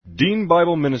Dean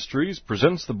Bible Ministries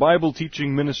presents the Bible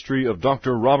teaching ministry of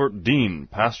Dr. Robert Dean,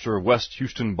 pastor of West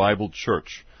Houston Bible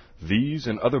Church. These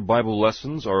and other Bible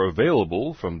lessons are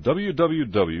available from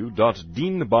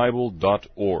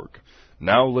www.deanbible.org.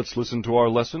 Now let's listen to our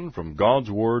lesson from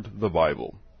God's Word, the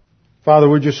Bible. Father,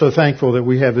 we're just so thankful that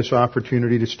we have this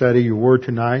opportunity to study your Word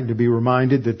tonight and to be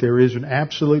reminded that there is an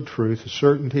absolute truth, a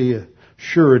certainty, a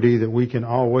surety that we can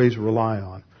always rely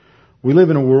on. We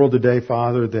live in a world today,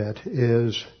 Father, that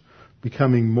is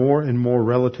becoming more and more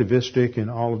relativistic in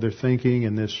all of their thinking,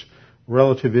 and this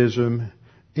relativism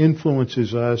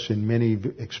influences us in many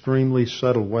extremely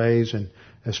subtle ways, and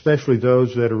especially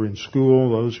those that are in school,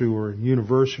 those who are in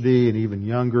university and even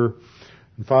younger.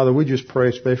 And Father, we just pray,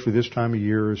 especially this time of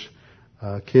year, as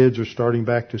kids are starting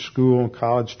back to school,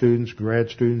 college students,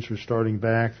 grad students are starting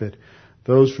back, that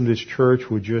those from this church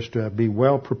would just be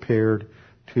well prepared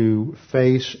to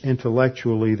face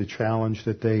intellectually the challenge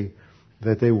that they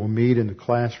will meet in the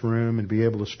classroom and be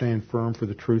able to stand firm for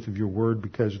the truth of your word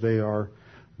because they are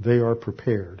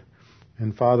prepared.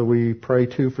 And Father, we pray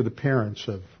too for the parents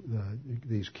of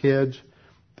these kids,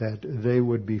 that they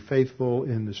would be faithful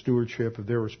in the stewardship of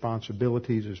their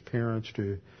responsibilities as parents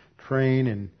to train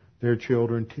and their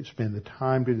children, to spend the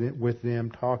time with them,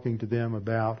 talking to them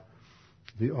about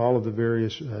all of the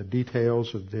various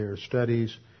details of their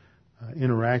studies,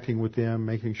 interacting with them,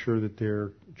 making sure that their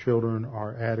children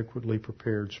are adequately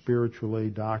prepared spiritually,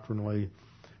 doctrinally,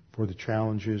 for the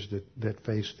challenges that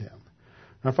face them.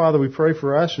 Now, Father, we pray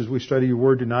for us as we study your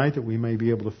word tonight that we may be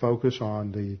able to focus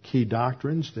on the key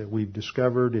doctrines that we've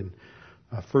discovered in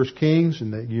 1 Kings,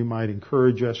 and that you might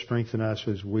encourage us, strengthen us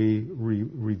as we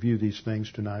review these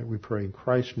things tonight. We pray in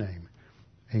Christ's name.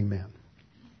 Amen.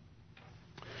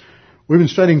 We've been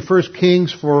studying 1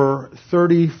 Kings for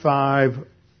 35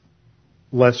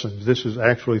 lessons. This is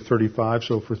actually 35,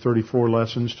 so for 34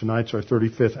 lessons. Tonight's our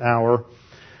 35th hour.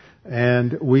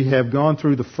 And we have gone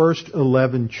through the first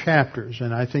 11 chapters,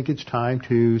 and I think it's time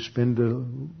to spend at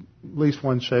least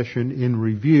one session in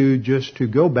review, just to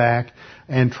go back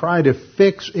and try to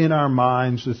fix in our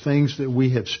minds the things that we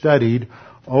have studied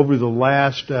over the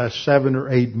last 7 or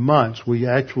 8 months. We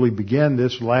actually began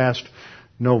this last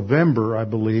November, I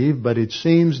believe, but it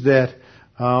seems that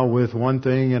with one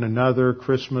thing and another,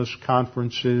 Christmas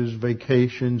conferences,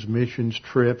 vacations, missions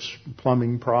trips,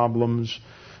 plumbing problems,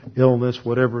 illness,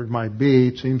 whatever it might be,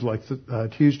 it seems like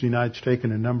Tuesday night's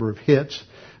taken a number of hits,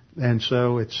 and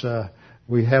so it's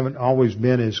we haven't always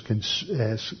been as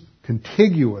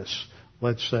contiguous,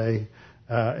 let's say,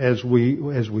 as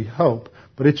we hope.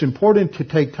 But it's important to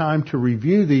take time to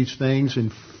review these things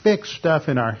and fix stuff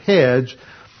in our heads,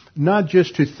 not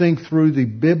just to think through the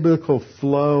biblical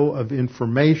flow of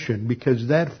information, because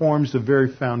that forms the very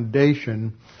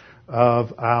foundation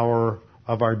of our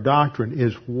doctrine,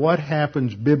 is what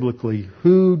happens biblically,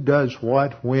 who does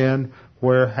what, when,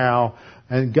 where, how.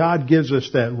 And God gives us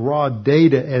that raw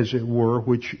data, as it were,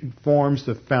 which forms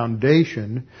the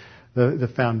foundation, the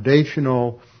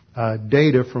foundational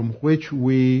data from which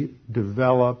we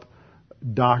develop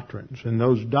doctrines. And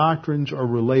those doctrines are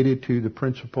related to the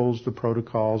principles, the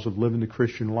protocols of living the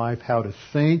Christian life, how to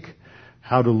think,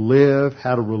 how to live,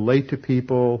 how to relate to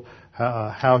people,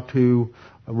 how to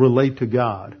relate to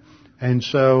God. And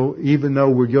so even though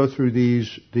we go through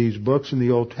these books in the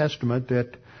Old Testament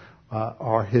that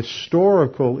are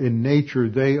historical in nature,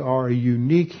 they are a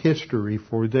unique history,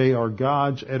 for they are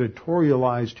God's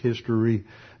editorialized history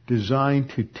designed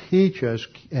to teach us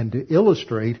and to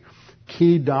illustrate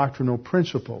key doctrinal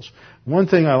principles. One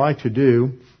thing I like to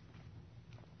do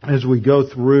as we go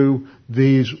through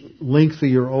these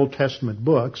lengthier Old Testament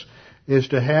books is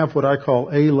to have what I call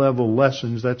A-level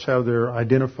lessons. That's how they're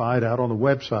identified out on the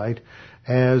website,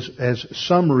 as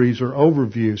summaries or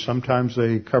overviews. Sometimes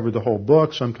they cover the whole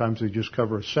book, sometimes they just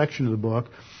cover a section of the book.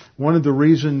 One of the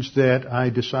reasons that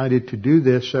I decided to do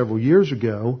this several years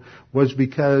ago was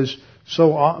because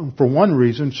for one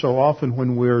reason, so often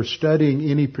when we're studying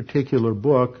any particular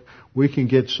book, we can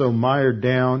get so mired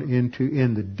down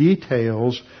in the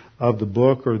details of the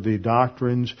book or the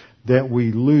doctrines that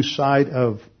we lose sight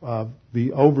of the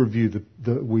overview.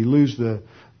 We lose the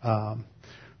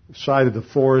sight of the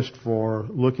forest for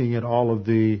looking at all of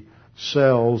the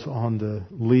cells on the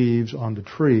leaves on the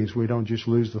trees. We don't just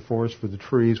lose the forest for the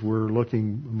trees. We're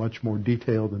looking much more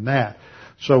detailed than that.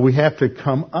 So we have to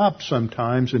come up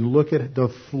sometimes and look at the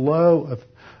flow of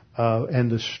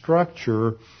and the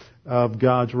structure of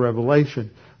God's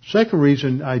revelation. Second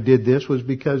reason I did this was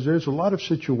because there's a lot of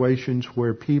situations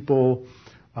where people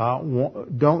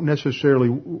don't necessarily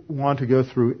want to go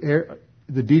through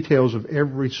the details of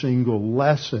every single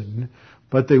lesson,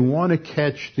 but they want to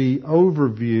catch the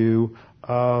overview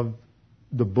of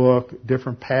the book,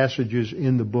 different passages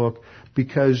in the book,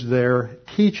 because they're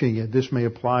teaching it. This may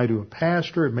apply to a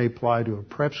pastor, it may apply to a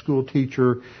prep school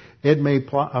teacher, it may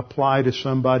apply to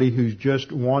somebody who's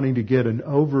just wanting to get an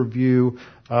overview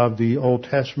of the Old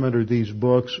Testament or these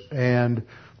books, and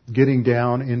getting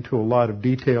down into a lot of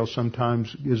detail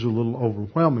sometimes is a little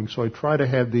overwhelming. So I try to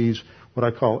have these, what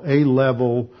I call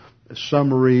A-level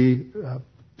summary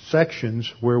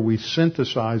sections, where we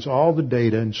synthesize all the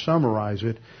data and summarize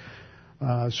it,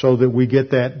 so that we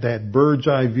get that bird's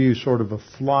eye view, sort of a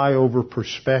flyover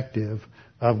perspective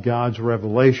of God's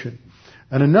revelation.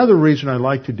 And another reason I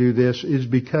like to do this is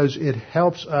because it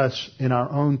helps us in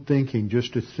our own thinking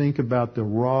just to think about the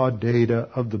raw data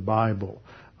of the Bible,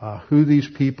 who these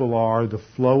people are, the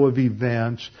flow of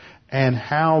events, and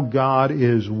how God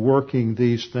is working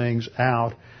these things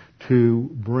out to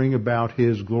bring about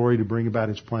His glory, to bring about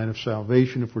His plan of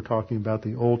salvation, if we're talking about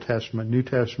the Old Testament, New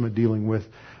Testament, dealing with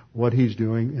what He's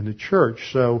doing in the church.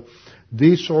 So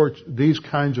these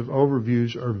kinds of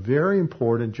overviews are very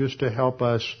important just to help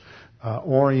us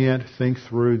orient, think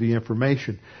through the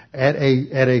information. At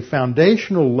a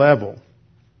foundational level,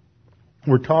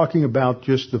 we're talking about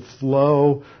just the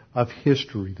flow of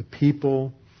history, the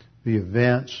people, the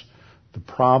events, the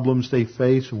problems they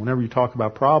face. And whenever you talk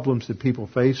about problems that people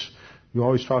face, you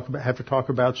always have to talk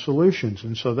about solutions.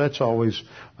 And so that's always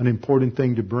an important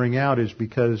thing to bring out, is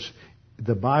because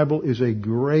the Bible is a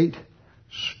great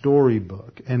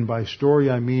storybook. And by story,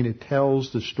 I mean it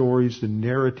tells the stories, the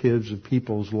narratives of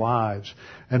people's lives.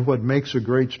 And what makes a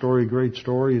great story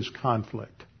is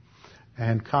conflict.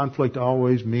 And conflict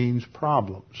always means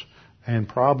problems. And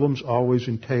problems always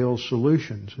entail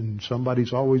solutions. And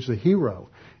somebody's always the hero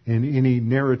in any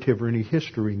narrative or any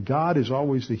history. And God is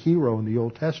always the hero in the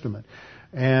Old Testament.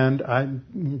 And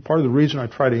part of the reason I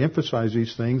try to emphasize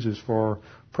these things is for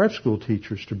prep school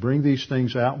teachers to bring these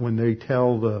things out when they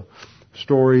tell the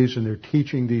stories and they're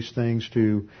teaching these things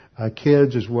to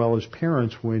kids as well as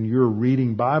parents. When you're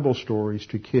reading Bible stories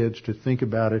to kids, to think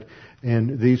about it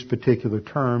in these particular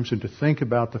terms, and to think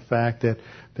about the fact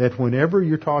that whenever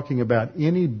you're talking about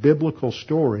any biblical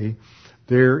story,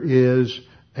 there is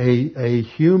a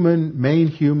main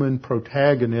human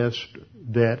protagonist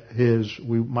that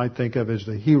we might think of as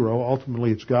the hero.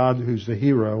 Ultimately, it's God who's the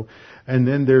hero. And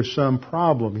then there's some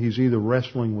problem. He's either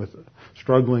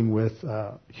struggling with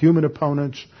human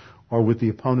opponents, or with the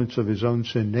opponents of his own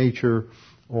sin nature,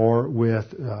 or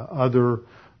with other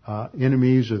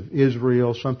enemies of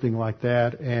Israel, something like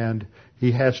that. And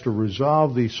he has to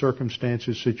resolve these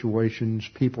circumstances, situations,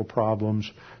 people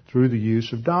problems through the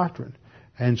use of doctrine.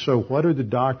 And so what are the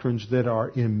doctrines that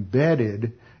are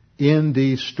embedded in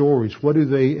these stories? What do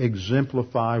they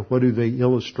exemplify? What do they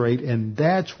illustrate? And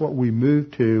that's what we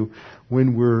move to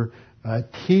when we're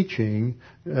teaching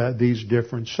these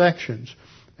different sections.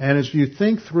 And as you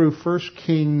think through 1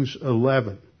 Kings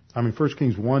 1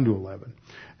 to 11,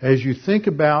 as you think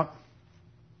about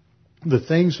the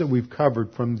things that we've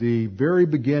covered from the very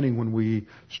beginning, when we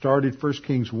started 1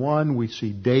 Kings 1, we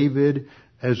see David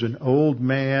as an old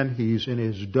man. He's in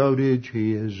his dotage.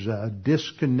 He is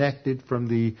disconnected from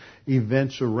the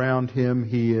events around him.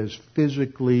 He is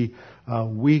physically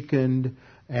weakened,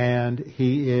 and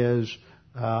he is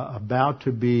about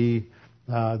to be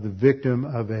the victim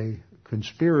of a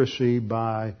conspiracy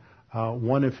by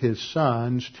one of his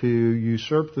sons to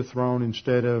usurp the throne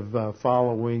instead of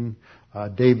following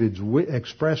David's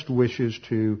expressed wishes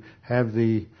to have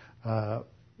the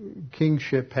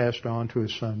kingship passed on to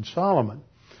his son Solomon.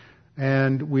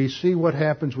 And we see what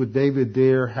happens with David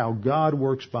there, how God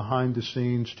works behind the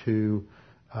scenes to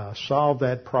solve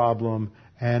that problem.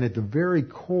 And at the very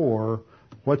core,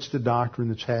 what's the doctrine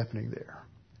that's happening there?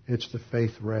 It's the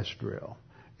faith rest drill.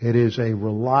 It is a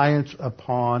reliance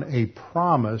upon a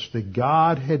promise that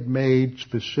God had made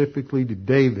specifically to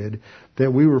David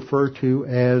that we refer to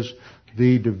as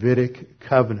the Davidic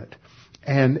covenant.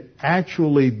 And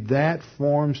actually that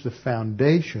forms the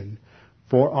foundation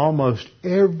for almost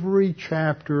every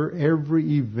chapter,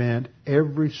 every event,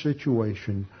 every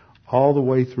situation, all the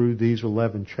way through these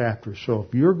 11 chapters. So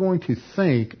if you're going to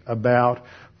think about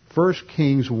 1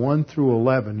 Kings 1 through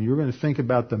 11, you're going to think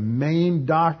about the main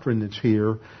doctrine that's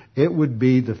here, it would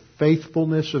be the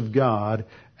faithfulness of God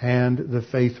and the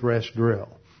faith rest drill.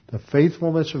 The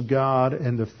faithfulness of God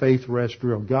and the faith rest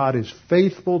drill. God is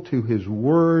faithful to His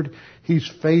Word.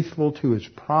 He's faithful to His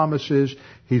promises.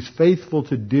 He's faithful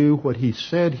to do what He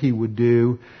said He would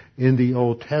do in the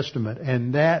Old Testament.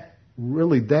 And that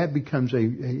becomes a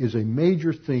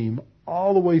major theme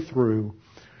all the way through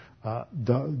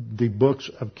the books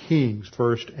of Kings,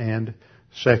 1st and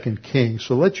 2nd Kings.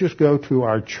 So let's just go to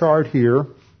our chart here.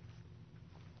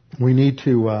 We need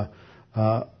to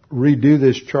redo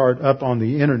this chart up on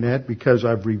the internet because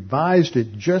I've revised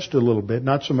it just a little bit,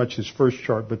 not so much this first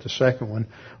chart, but the second one.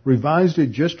 Revised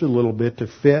it just a little bit to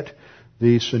fit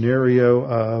the scenario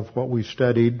of what we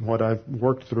studied, what I've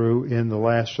worked through in the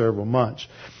last several months.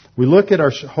 We look at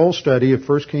our whole study of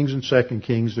 1 Kings and 2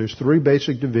 Kings. There's three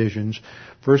basic divisions.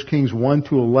 1 Kings 1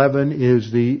 to 11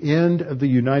 is the end of the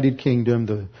United Kingdom.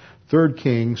 The third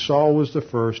king, Saul was the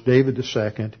first, David the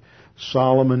second,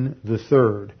 Solomon the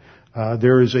third.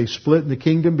 There is a split in the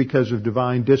kingdom because of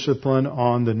divine discipline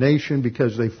on the nation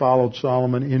because they followed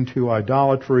Solomon into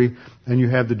idolatry. And you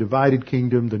have the divided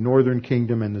kingdom, the northern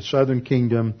kingdom and the southern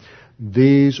kingdom.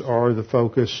 These are the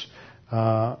focus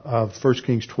of 1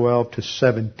 Kings 12 to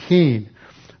 17.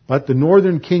 But the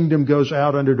northern kingdom goes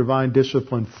out under divine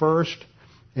discipline first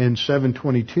in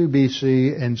 722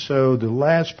 BC. And so the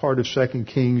last part of 2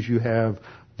 Kings, you have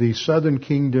the southern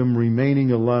kingdom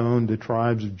remaining alone, the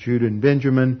tribes of Judah and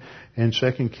Benjamin, and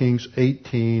 2 Kings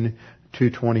 18 to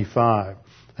 25.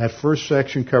 That first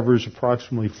section covers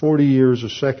approximately 40 years, the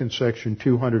second section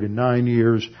 209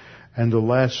 years, and the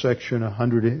last section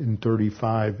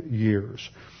 135 years.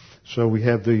 So we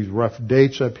have these rough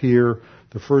dates up here.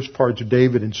 The first part's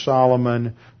David and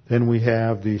Solomon. Then we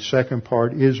have the second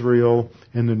part, Israel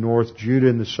in the north, Judah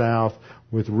in the south,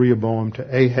 with Rehoboam to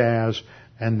Ahaz,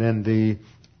 and then the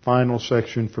final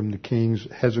section from the kings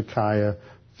Hezekiah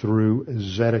through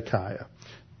Zedekiah.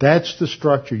 That's the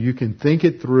structure. You can think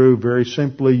it through very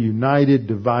simply, united,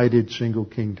 divided, single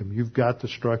kingdom. You've got the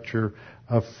structure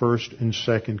of 1st and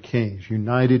 2nd Kings.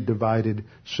 United, divided,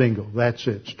 single. That's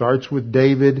it. Starts with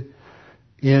David,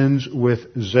 ends with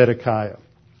Zedekiah.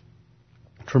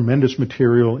 Tremendous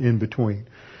material in between.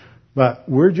 But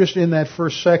we're just in that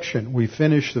first section. We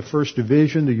finished the first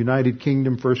division, the United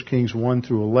Kingdom, 1 Kings 1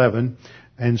 through 11.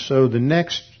 And so the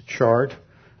next chart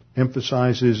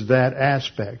emphasizes that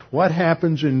aspect. What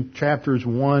happens in chapters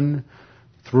 1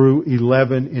 through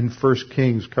 11 in 1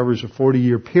 Kings? Covers a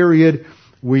 40-year period.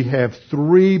 We have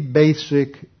three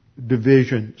basic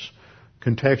divisions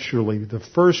contextually. The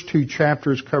first two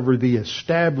chapters cover the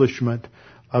establishment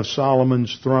of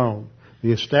Solomon's throne.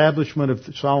 The establishment of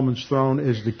Solomon's throne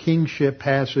as the kingship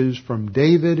passes from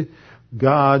David,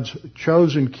 God's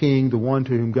chosen king, the one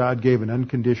to whom God gave an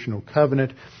unconditional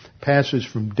covenant, passes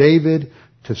from David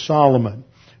to Solomon.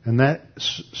 In that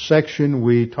section,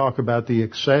 we talk about the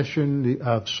accession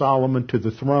of Solomon to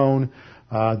the throne,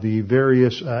 the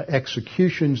various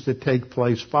executions that take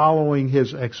place following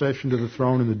his accession to the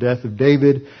throne and the death of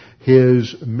David,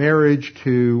 his marriage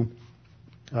to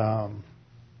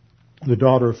the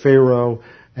daughter of Pharaoh,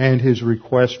 and his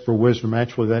request for wisdom.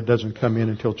 Actually, that doesn't come in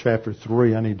until chapter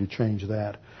 3. I need to change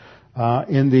that.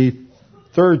 In the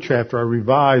third chapter, I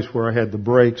revised where I had the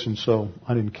breaks, and so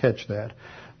I didn't catch that.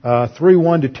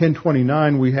 3:1 to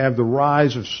 10:29, we have the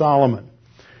rise of Solomon.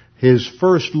 His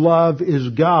first love is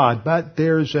God, but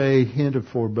there's a hint of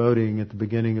foreboding at the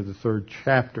beginning of the third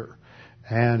chapter.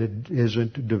 And it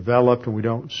isn't developed, and we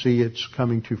don't see it's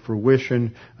coming to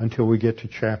fruition until we get to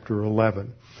chapter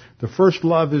 11. The first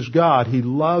love is God. He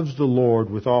loves the Lord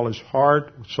with all his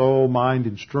heart, soul, mind,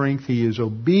 and strength. He is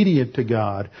obedient to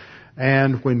God.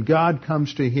 And when God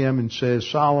comes to him and says,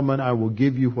 Solomon, I will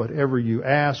give you whatever you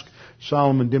ask,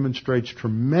 Solomon demonstrates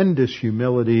tremendous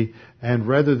humility, and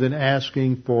rather than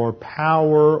asking for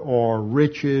power or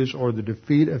riches or the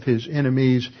defeat of his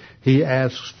enemies, he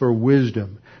asks for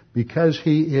wisdom. Because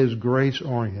he is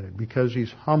grace-oriented, because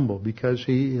he's humble, because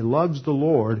he loves the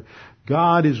Lord,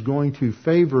 God is going to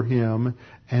favor him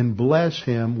and bless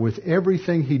him with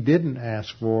everything he didn't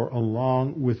ask for,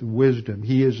 along with wisdom.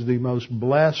 He is the most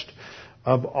blessed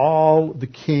of all the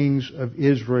kings of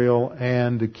Israel,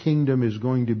 and the kingdom is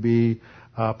going to be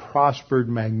prospered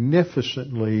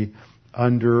magnificently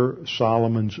under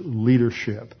Solomon's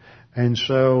leadership. And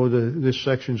so this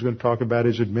section is going to talk about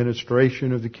his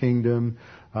administration of the kingdom,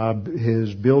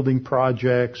 his building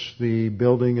projects, the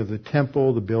building of the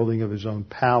temple, the building of his own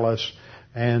palace,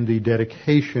 and the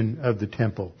dedication of the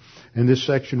temple. In this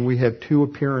section, we have two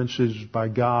appearances by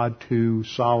God to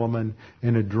Solomon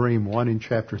in a dream, one in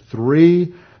chapter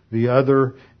 3, the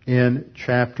other in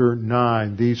chapter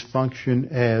 9. These function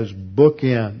as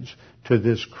bookends to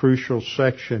this crucial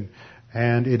section,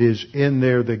 and it is in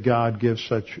there that God gives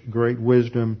such great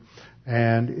wisdom.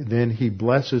 And then he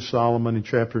blesses Solomon in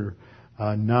chapter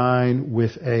 9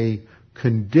 with a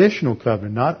conditional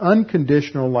covenant, not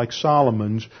unconditional like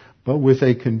Solomon's, but with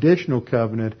a conditional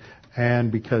covenant.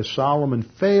 And because Solomon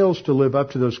fails to live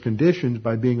up to those conditions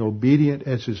by being obedient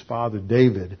as his father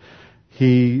David,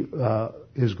 he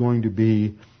is going to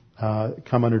be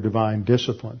come under divine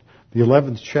discipline. The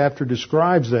 11th chapter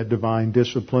describes that divine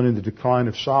discipline in the decline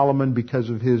of Solomon because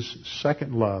of his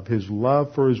second love, his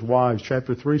love for his wives.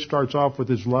 Chapter 3 starts off with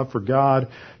his love for God.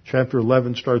 Chapter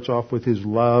 11 starts off with his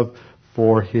love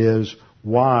for his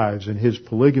wives and his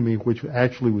polygamy, which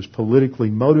actually was politically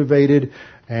motivated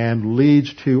and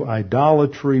leads to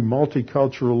idolatry,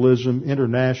 multiculturalism,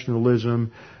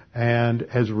 internationalism, and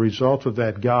as a result of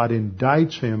that, God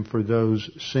indicts him for those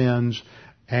sins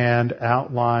and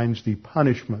outlines the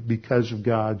punishment because of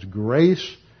God's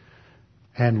grace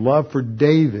and love for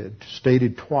David,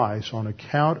 stated twice. On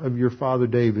account of your father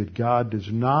David, God does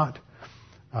not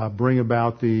bring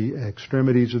about the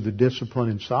extremities of the discipline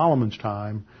in Solomon's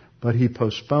time, but he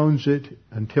postpones it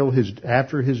until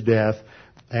after his death,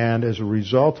 and as a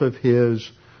result of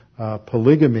his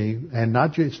polygamy, and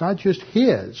it's not just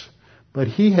his, but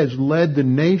he has led the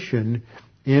nation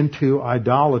into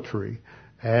idolatry.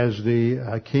 As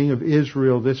the king of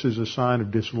Israel, this is a sign of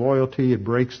disloyalty. It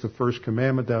breaks the first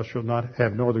commandment, thou shalt not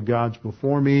have no other gods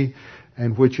before me,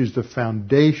 and which is the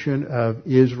foundation of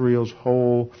Israel's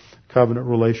whole covenant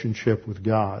relationship with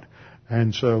God.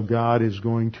 And so God is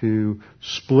going to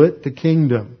split the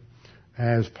kingdom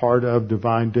as part of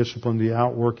divine discipline, the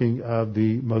outworking of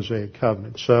the Mosaic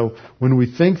covenant. So when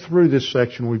we think through this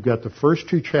section, we've got the first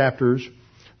two chapters,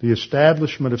 the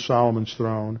establishment of Solomon's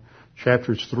throne,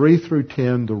 chapters 3 through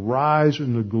 10, the rise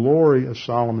and the glory of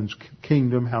Solomon's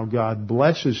kingdom, how God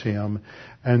blesses him,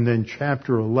 and then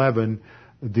chapter 11,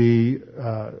 the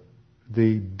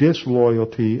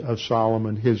disloyalty of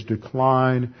Solomon, his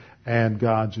decline, and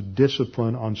God's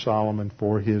discipline on Solomon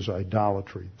for his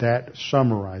idolatry. That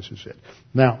summarizes it.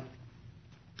 Now,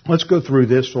 let's go through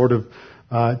this sort of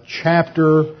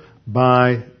chapter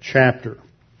by chapter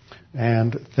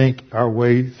and think our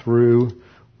way through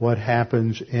what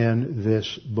happens in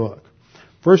this book.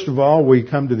 First of all, we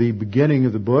come to the beginning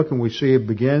of the book, and we see it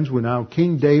begins when now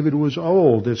King David was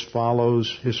old. This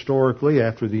follows historically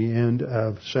after the end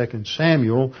of 2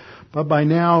 Samuel. But by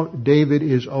now, David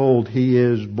is old. He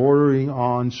is bordering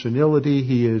on senility.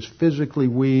 He is physically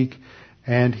weak,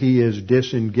 and he is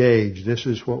disengaged. This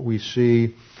is what we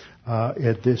see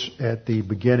at the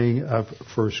beginning of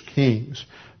 1 Kings.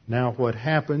 Now, what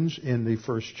happens in the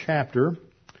first chapter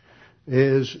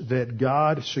is that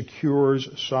God secures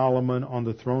Solomon on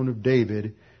the throne of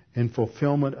David in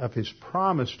fulfillment of his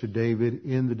promise to David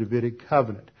in the Davidic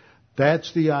covenant.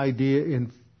 That's the idea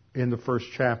in the first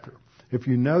chapter. If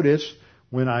you notice,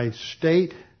 when I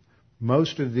state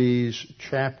most of these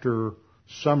chapter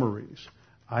summaries,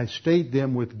 I state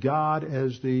them with God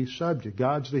as the subject.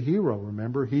 God's the hero,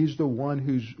 remember? He's the one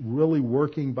who's really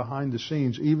working behind the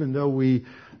scenes. Even though we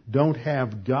don't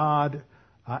have God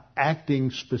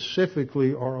acting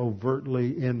specifically or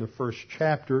overtly in the first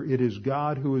chapter, it is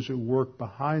God who is at work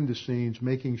behind the scenes,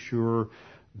 making sure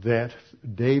that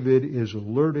David is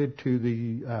alerted to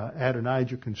the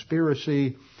Adonijah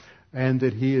conspiracy, and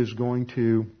that he is going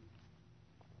to,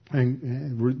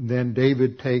 and then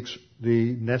David takes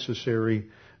the necessary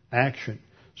action.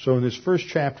 So in this first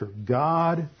chapter,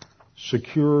 God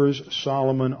secures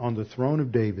Solomon on the throne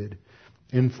of David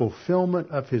in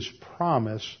fulfillment of his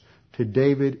promise to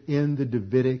David in the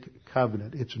Davidic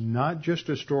covenant. It's not just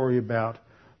a story about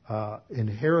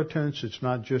inheritance. It's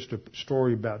not just a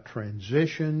story about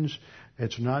transitions.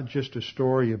 It's not just a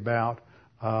story about,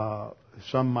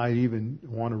 some might even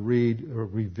want to read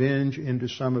revenge into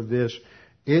some of this.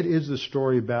 It is the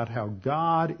story about how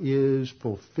God is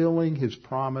fulfilling his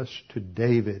promise to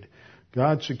David.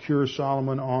 God secures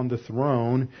Solomon on the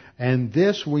throne, and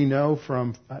this we know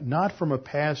from, not from a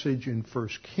passage in 1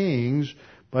 Kings,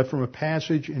 but from a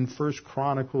passage in 1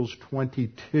 Chronicles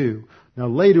 22. Now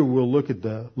later we'll look at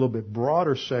the little bit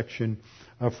broader section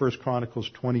of 1 Chronicles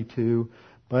 22,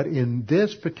 but in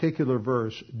this particular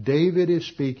verse, David is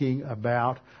speaking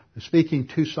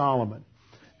to Solomon.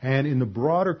 And in the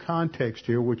broader context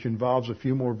here, which involves a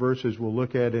few more verses we'll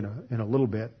look at in a little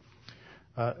bit,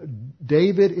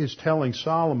 David is telling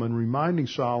Solomon, reminding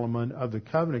Solomon of the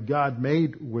covenant God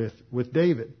made with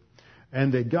David,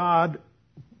 and that God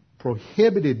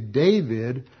prohibited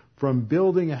David from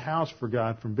building a house for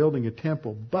God, from building a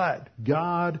temple. But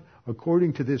God,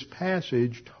 according to this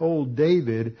passage, told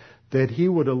David that he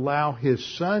would allow his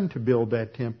son to build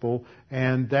that temple,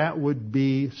 and that would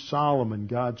be Solomon.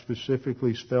 God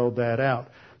specifically spelled that out.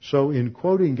 So in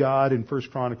quoting God in 1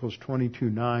 Chronicles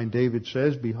 22:9, David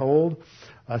says, "Behold,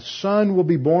 a son will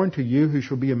be born to you who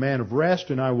shall be a man of rest,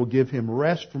 and I will give him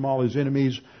rest from all his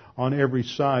enemies on every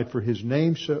side. For his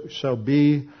name shall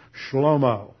be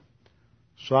Shlomo,"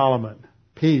 Solomon,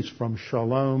 peace, from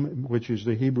shalom, which is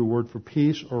the Hebrew word for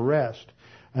peace or rest.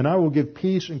 And I will give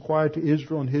peace and quiet to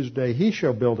Israel in his day. He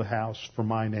shall build a house for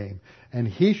my name, and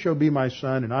he shall be my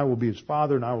son, and I will be his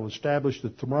father, and I will establish the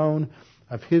throne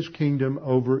of his kingdom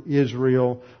over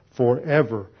Israel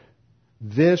forever.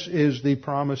 This is the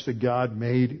promise that God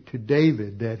made to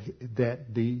David,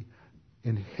 that the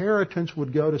inheritance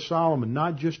would go to Solomon,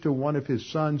 not just to one of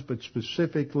his sons, but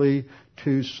specifically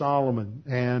to Solomon.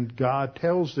 And God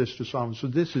tells this to Solomon. So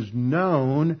this is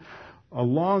known a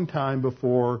long time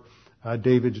before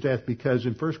David's death, because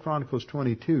in 1 Chronicles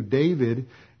 22, David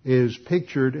is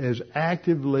pictured as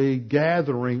actively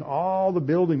gathering all the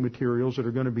building materials that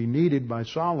are going to be needed by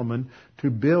Solomon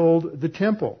to build the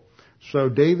temple. So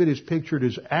David is pictured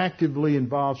as actively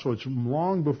involved, so it's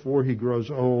long before he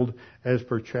grows old, as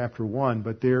per chapter 1.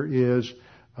 But there is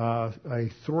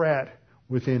a threat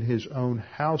within his own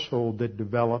household that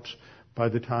develops by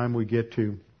the time we get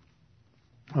to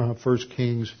 1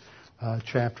 Kings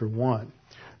chapter 1.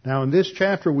 Now in this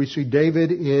chapter we see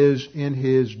David is in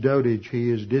his dotage. He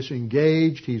is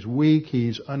disengaged, he's weak,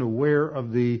 he's unaware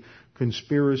of the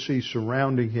conspiracy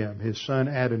surrounding him. His son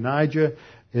Adonijah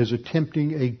is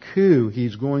attempting a coup.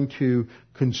 He's going to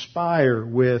conspire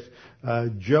with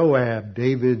Joab,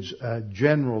 David's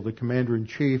general, the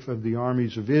commander-in-chief of the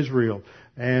armies of Israel,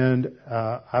 and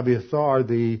Abiathar,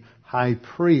 the high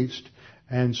priest.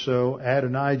 And so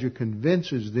Adonijah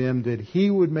convinces them that he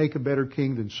would make a better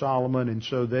king than Solomon, and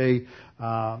so they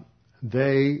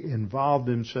involve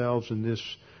themselves in this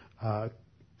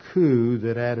coup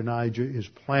that Adonijah is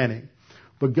planning.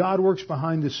 But God works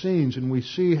behind the scenes, and we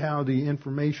see how the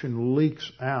information leaks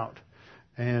out.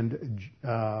 And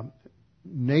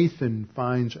Nathan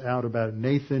finds out about it.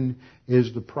 Nathan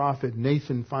is the prophet.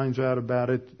 Nathan finds out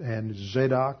about it, and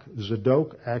Zadok,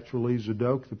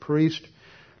 the priest,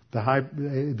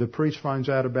 the priest finds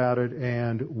out about it,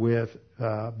 and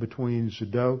between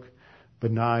Zadok,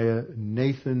 Benaiah,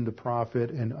 Nathan the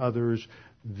prophet, and others,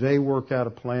 they work out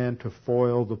a plan to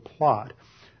foil the plot.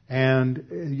 And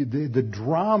the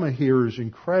drama here is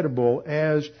incredible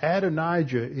as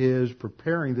Adonijah is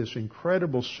preparing this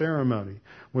incredible ceremony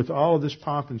with all of this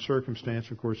pomp and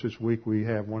circumstance. Of course, this week we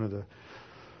have one of the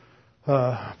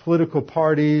political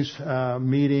parties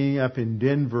meeting up in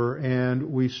Denver,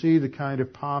 and we see the kind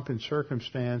of pomp and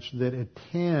circumstance that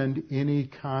attend any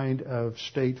kind of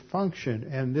state function.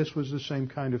 And this was the same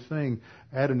kind of thing.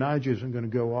 Adonijah isn't going to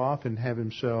go off and have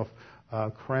himself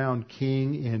crowned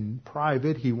king in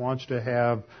private. He wants to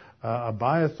have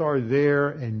Abiathar there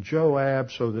and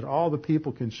Joab so that all the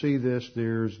people can see this.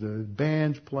 There's the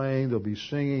bands playing, they'll be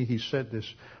singing. He set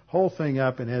this whole thing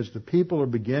up, and as the people are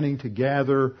beginning to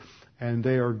gather and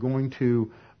they are going to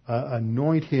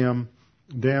anoint him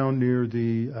down near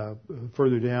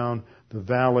further down the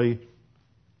valley,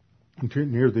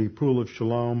 near the pool of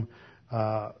Shalom,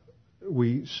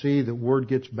 we see that word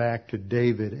gets back to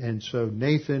David. And so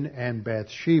Nathan and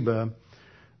Bathsheba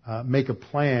make a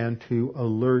plan to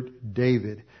alert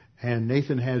David. And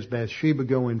Nathan has Bathsheba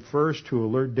go in first to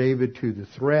alert David to the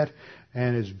threat.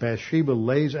 And as Bathsheba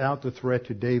lays out the threat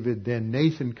to David, then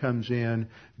Nathan comes in.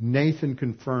 Nathan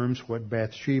confirms what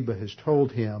Bathsheba has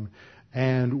told him.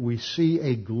 And we see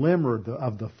a glimmer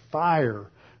of the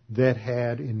fire that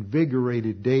had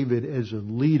invigorated David as a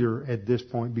leader at this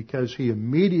point, because he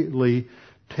immediately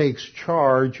takes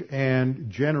charge and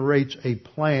generates a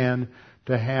plan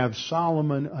to have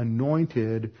Solomon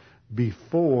anointed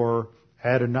before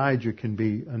Adonijah can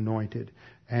be anointed.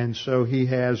 And so he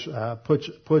has puts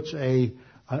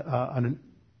an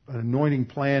anointing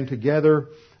plan together,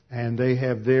 and they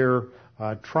have their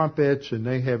trumpets, and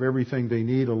they have everything they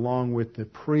need, along with the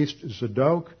priest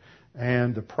Zadok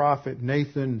and the prophet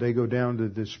Nathan. They go down to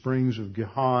the springs of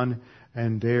Gihon,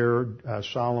 and there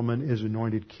Solomon is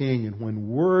anointed king. And when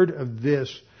word of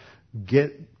this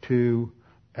get to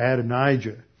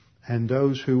Adonijah and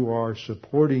those who are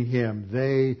supporting him,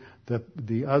 the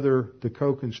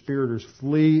co-conspirators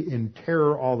flee in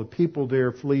terror. All the people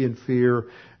there flee in fear,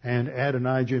 and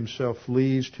Adonijah himself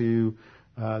flees to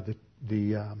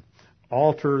the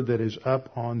altar that is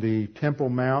up on the Temple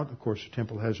Mount. Of course, the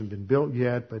temple hasn't been built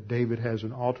yet, but David has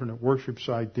an alternate worship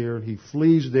site there, and he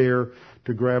flees there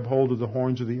to grab hold of the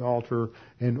horns of the altar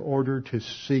in order to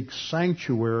seek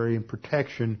sanctuary and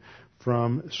protection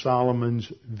from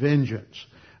Solomon's vengeance.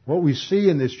 What we see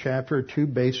in this chapter are two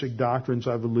basic doctrines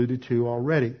I've alluded to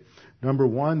already. Number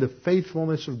one, the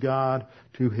faithfulness of God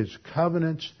to His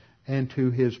covenants and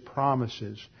to His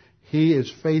promises. He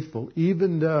is faithful,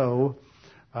 even though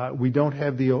we don't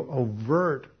have the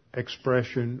overt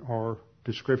expression or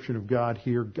description of God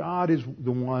here. God is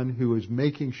the one who is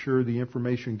making sure the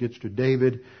information gets to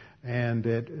David, and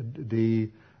that the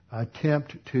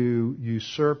attempt to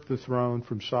usurp the throne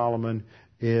from Solomon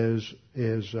is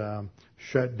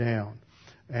shut down.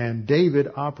 And David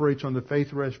operates on the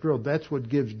faith rest drill. That's what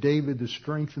gives David the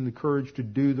strength and the courage to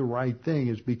do the right thing,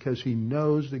 is because he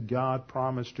knows that God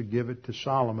promised to give it to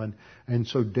Solomon. And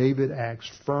so David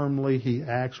acts firmly. He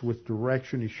acts with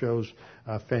direction. He shows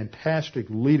fantastic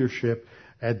leadership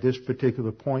at this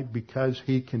particular point because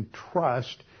he can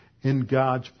trust in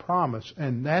God's promise.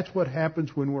 And that's what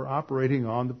happens when we're operating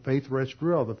on the faith rest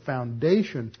drill. The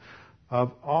foundation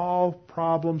of all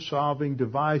problem-solving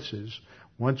devices,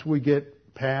 once we get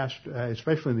past,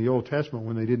 especially in the Old Testament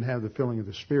when they didn't have the filling of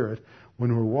the Spirit,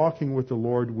 when we're walking with the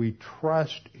Lord, we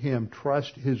trust Him,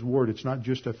 trust His Word. It's not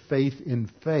just a faith in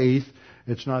faith.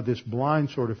 It's not this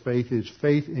blind sort of faith. It's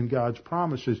faith in God's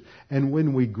promises. And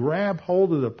when we grab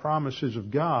hold of the promises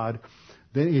of God,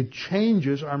 then it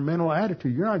changes our mental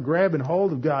attitude. You're not grabbing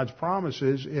hold of God's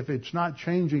promises if it's not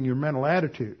changing your mental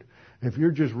attitude. If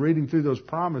you're just reading through those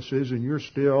promises and you're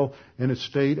still in a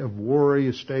state of worry,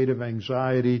 a state of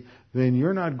anxiety, then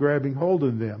you're not grabbing hold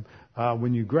of them.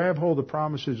 When you grab hold of the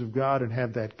promises of God and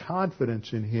have that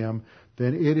confidence in Him,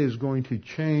 then it is going to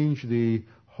change the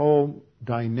whole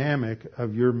dynamic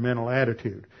of your mental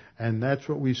attitude. And that's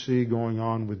what we see going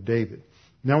on with David.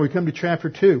 Now we come to chapter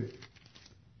 2.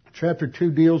 Chapter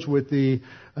 2 deals with the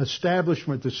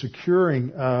establishment, the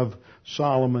securing of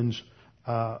Solomon's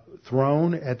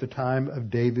throne at the time of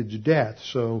David's death.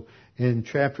 So in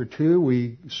chapter 2,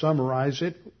 we summarize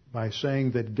it by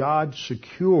saying that God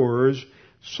secures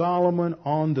Solomon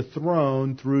on the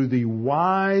throne through the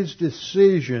wise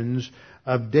decisions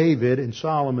of David and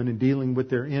Solomon in dealing with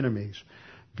their enemies.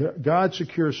 God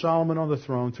secures Solomon on the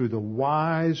throne through the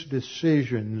wise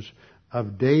decisions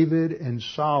of David and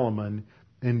Solomon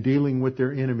in dealing with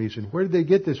their enemies. And where did they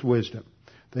get this wisdom?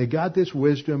 They got this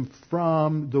wisdom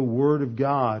from the Word of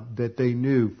God that they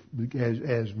knew.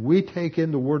 As we take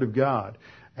in the Word of God,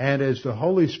 and as the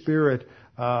Holy Spirit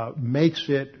makes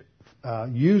it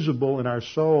usable in our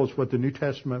souls, what the New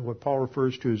Testament, what Paul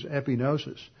refers to as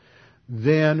epignosis,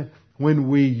 then when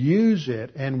we use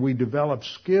it and we develop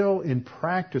skill in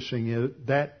practicing it,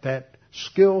 that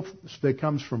skill that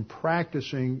comes from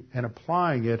practicing and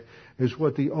applying it is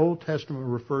what the Old Testament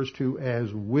refers to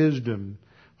as wisdom,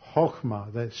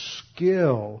 chokhmah, that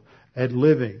skill at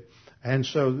living. And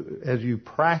so as you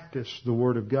practice the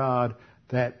Word of God,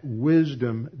 that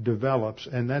wisdom develops.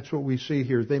 And that's what we see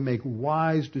here. They make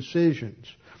wise decisions.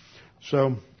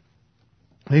 So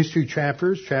these two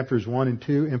chapters, chapters 1 and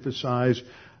 2, emphasize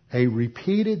a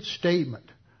repeated statement.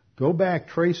 Go back,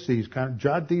 trace these, kind of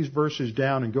jot these verses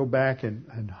down and go back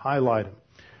and highlight them.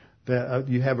 That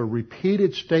you have a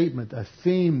repeated statement, a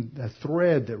theme, a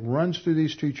thread that runs through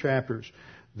these two chapters,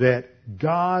 that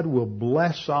God will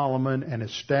bless Solomon and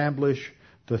establish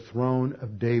the throne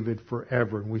of David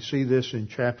forever. And we see this in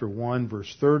chapter 1,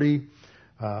 verse 30,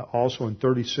 also in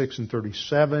 36 and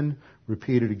 37,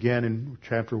 repeated again in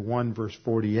chapter 1, verse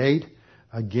 48,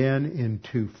 again in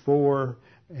 2:4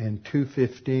 and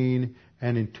 2:15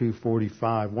 and in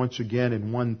 2:45. Once again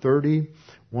in 1:30,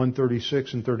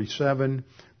 1:36 and 37,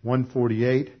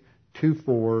 1:48,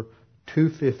 2:4,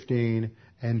 2:15,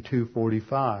 and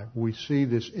 2:45. We see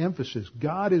this emphasis.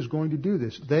 God is going to do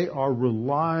this. They are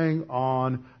relying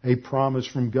on a promise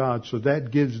from God. So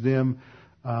that gives them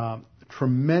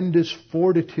tremendous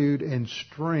fortitude and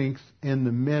strength in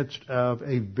the midst of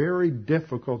a very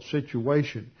difficult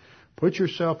situation. Put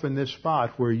yourself in this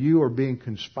spot where you are being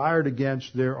conspired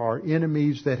against. There are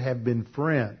enemies that have been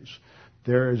friends.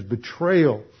 There is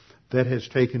betrayal that has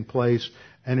taken place,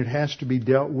 and it has to be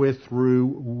dealt with through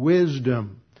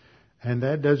wisdom. And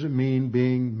that doesn't mean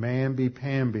being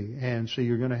mamby-pamby. And so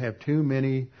you're going to have too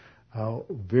many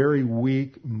very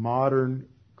weak modern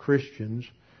Christians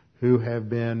who have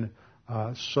been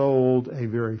sold a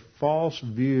very false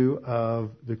view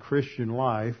of the Christian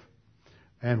life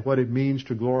and what it means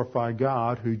to glorify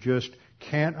God, who just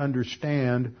can't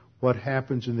understand what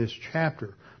happens in this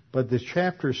chapter. But this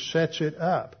chapter sets it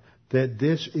up that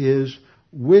this is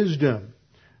wisdom.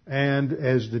 And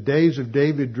as the days of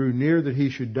David drew near that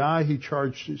he should die, he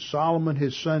charged Solomon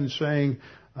his son, saying,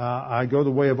 I go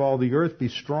the way of all the earth. Be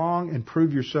strong and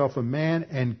prove yourself a man,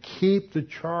 and keep the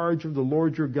charge of the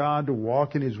Lord your God, to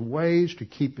walk in His ways, to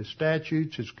keep His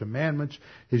statutes, His commandments,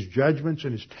 His judgments,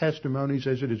 and His testimonies,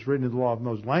 as it is written in the law of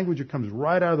Moses. Language that comes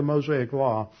right out of the Mosaic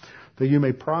law, that you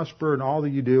may prosper in all that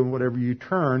you do and whatever you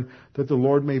turn, that the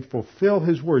Lord may fulfill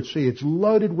His word. See, it's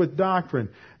loaded with doctrine.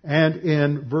 And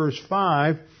in verse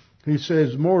 5, he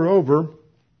says, moreover,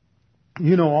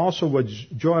 you know also what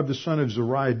Joab the son of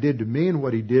Zeruiah did to me and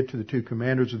what he did to the two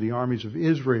commanders of the armies of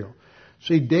Israel.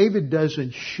 See, David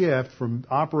doesn't shift from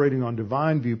operating on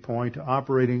divine viewpoint to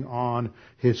operating on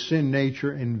his sin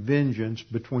nature and vengeance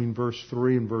between verse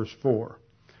 3 and verse 4.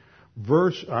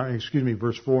 Verse 4 and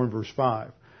verse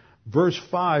 5. Verse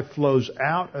 5 flows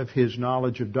out of his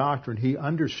knowledge of doctrine. He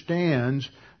understands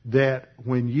that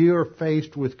when you are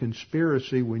faced with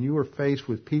conspiracy, when you are faced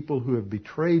with people who have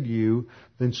betrayed you,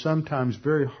 then sometimes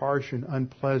very harsh and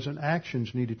unpleasant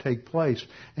actions need to take place.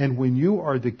 And when you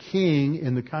are the king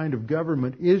in the kind of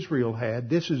government Israel had,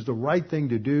 this is the right thing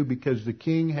to do because the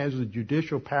king has the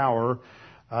judicial power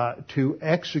to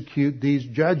execute these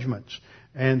judgments.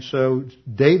 And so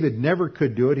David never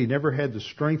could do it. He never had the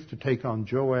strength to take on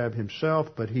Joab himself,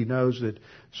 but he knows that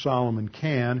Solomon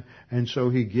can, and so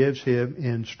he gives him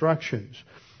instructions.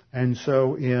 And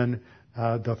so in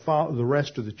the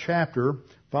rest of the chapter,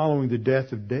 following the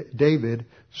death of David,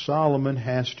 Solomon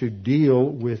has to deal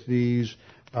with these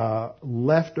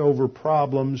leftover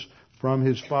problems from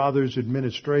his father's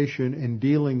administration in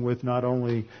dealing with not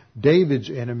only David's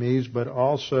enemies, but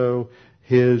also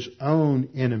his own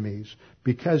enemies,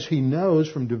 because he knows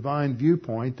from divine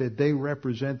viewpoint that they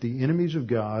represent the enemies of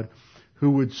God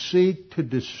who would seek to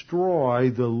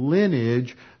destroy the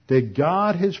lineage that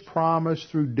God has promised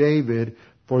through David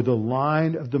for the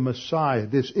line of the Messiah.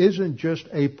 This isn't just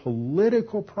a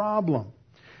political problem.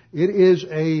 It is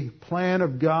a plan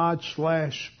of God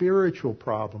 / spiritual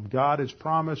problem. God has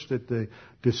promised that the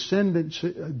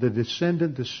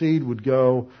seed would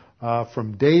go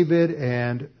from David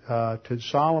and to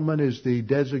Solomon as the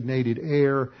designated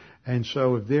heir. And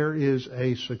so if there is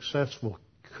a successful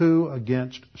coup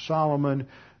against Solomon,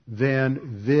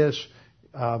 then this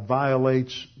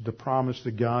violates the promise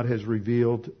that God has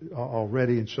revealed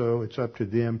already. And so it's up to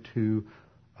them to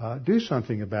do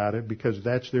something about it, because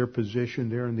that's their position.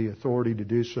 They're in the authority to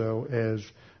do so as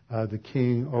the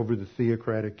king over the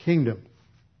theocratic kingdom.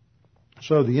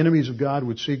 So the enemies of God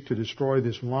would seek to destroy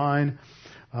this line.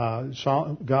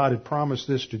 God had promised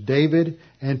this to David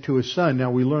and to his son.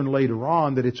 Now we learn later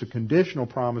on that it's a conditional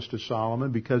promise to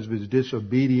Solomon. Because of his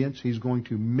disobedience, he's going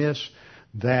to miss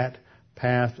that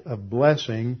path of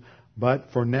blessing.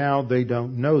 But for now, they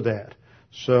don't know that.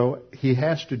 So he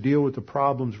has to deal with the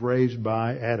problems raised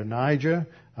by Adonijah,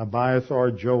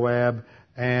 Abiathar, Joab,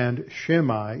 and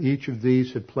Shimei. Each of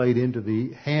these had played into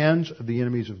the hands of the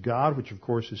enemies of God, which of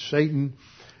course is Satan.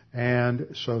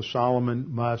 And so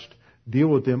Solomon must deal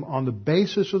with them on the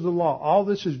basis of the law. All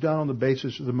this is done on the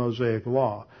basis of the Mosaic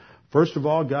law. First of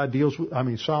all,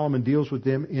 Solomon deals with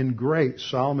them in grace.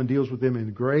 Solomon deals with them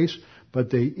in grace, but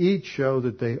they each show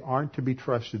that they aren't to be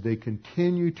trusted. They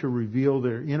continue to reveal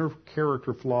their inner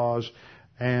character flaws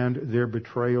and their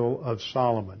betrayal of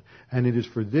Solomon. And it is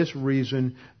for this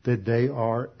reason that they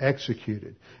are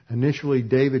executed. Initially,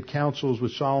 David counsels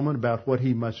with Solomon about what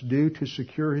he must do to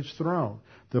secure his throne.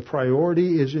 The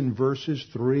priority is in verses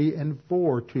 3 and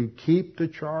 4 to keep the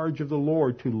charge of the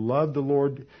Lord, to love the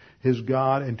Lord his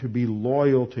God, and to be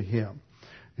loyal to him.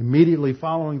 Immediately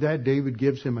following that, David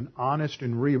gives him an honest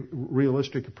and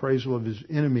realistic appraisal of his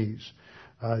enemies.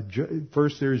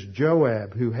 First, there's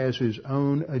Joab, who has his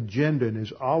own agenda and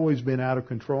has always been out of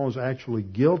control, is actually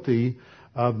guilty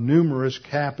of numerous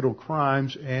capital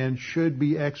crimes and should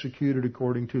be executed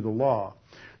according to the law.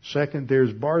 Second,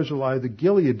 there's Barzillai the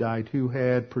Gileadite, who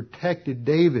had protected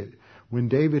David when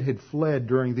David had fled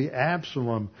during the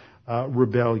Absalom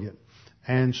rebellion.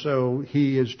 And so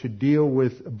he is to deal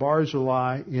with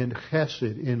Barzillai in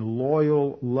chesed, in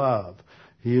loyal love.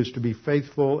 He is to be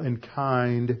faithful and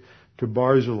kind to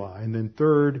Barzillai. And then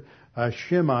third,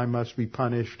 Shimei must be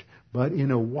punished, but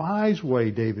in a wise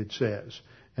way, David says,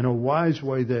 in a wise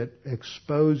way that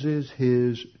exposes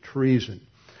his treason.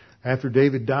 After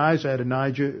David dies,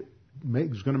 Adonijah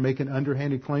is going to make an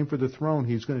underhanded claim for the throne.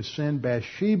 He's going to send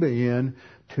Bathsheba in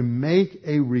to make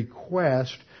a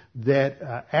request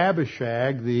that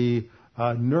Abishag, the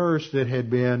nurse that had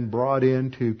been brought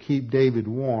in to keep David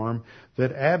warm,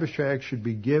 that Abishag should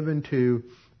be given to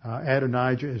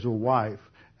Adonijah as a wife.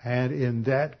 And in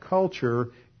that culture,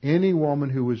 any woman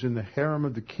who was in the harem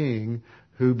of the king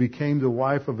who became the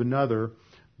wife of another,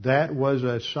 that was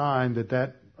a sign that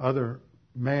that other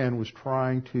man was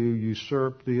trying to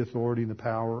usurp the authority and the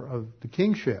power of the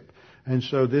kingship. And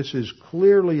so this is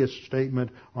clearly a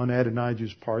statement on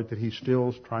Adonijah's part that he's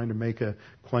still trying to make a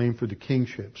claim for the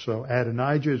kingship. So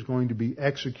Adonijah is going to be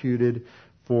executed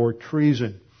for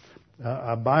treason.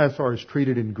 Abiathar is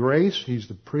treated in grace. He's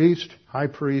the priest, high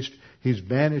priest. He's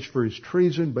banished for his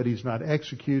treason, but he's not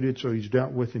executed, so he's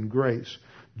dealt with in grace.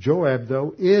 Joab,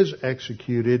 though, is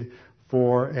executed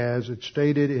for, as it's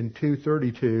stated in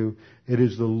 2:32, It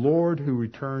is the Lord who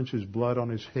returns his blood on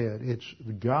his head. It's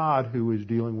God who is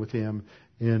dealing with him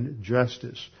in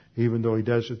justice, even though he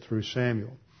does it through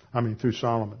through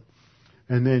Solomon.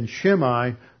 And then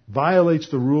Shimei violates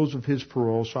the rules of his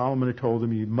parole. Solomon had told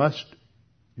him,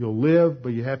 you'll live,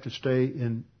 but you have to stay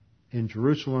in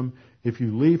Jerusalem. If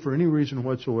you leave for any reason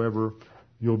whatsoever,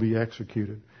 you'll be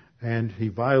executed. And he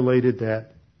violated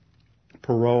that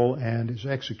parole and is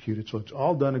executed. So it's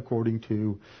all done according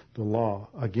to the law.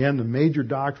 Again, the major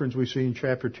doctrines we see in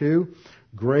chapter 2,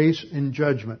 grace and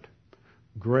judgment.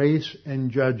 Grace and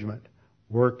judgment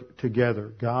work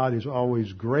together. God is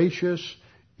always gracious,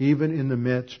 even in the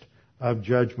midst of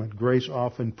judgment. Grace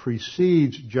often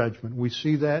precedes judgment. We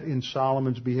see that in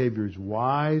Solomon's behavior. He's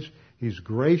wise, he's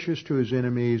gracious to his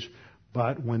enemies,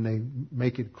 but when they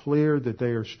make it clear that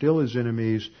they are still his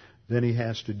enemies, then he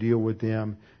has to deal with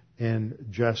them in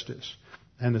justice.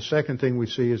 And the second thing we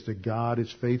see is that God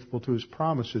is faithful to his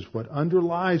promises. What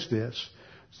underlies this,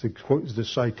 the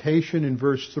citation in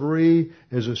verse 3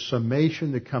 is a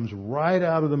summation that comes right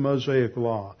out of the Mosaic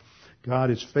Law.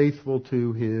 God is faithful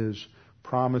to his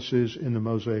promises in the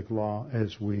Mosaic Law,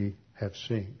 as we have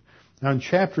seen. Now in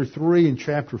chapter 3 and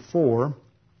chapter 4,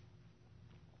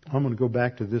 I'm going to go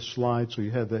back to this slide so you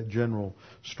have that general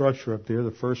structure up there.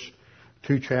 The first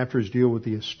two chapters deal with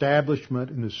the establishment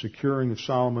and the securing of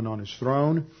Solomon on his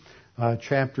throne.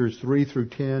 Chapters 3 through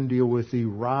 10 deal with the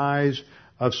rise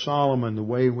of Solomon, the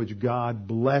way in which God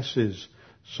blesses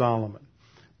Solomon.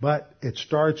 But it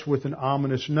starts with an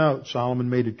ominous note.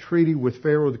 Solomon made a treaty with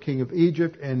Pharaoh, the king of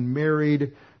Egypt, and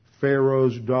married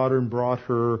Pharaoh's daughter and brought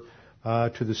her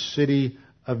to the city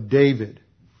of David.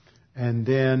 And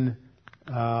then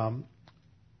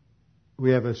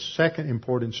we have a second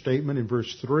important statement in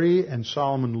verse 3, and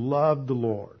Solomon loved the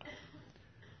Lord.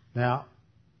 Now,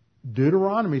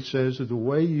 Deuteronomy says that the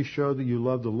way you show that you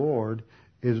love the Lord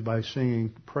is by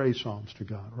singing praise songs to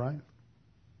God, right?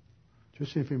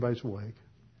 Just see if anybody's awake.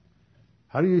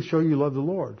 How do you show you love the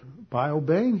Lord? By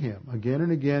obeying him. Again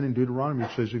and again in Deuteronomy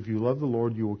it says if you love the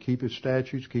Lord, you will keep his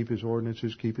statutes, keep his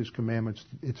ordinances, keep his commandments.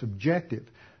 It's objective.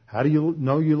 How do you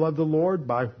know you love the Lord?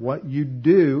 By what you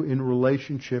do in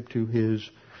relationship to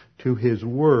his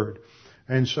word.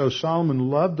 And so Solomon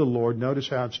loved the Lord. Notice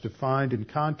how it's defined in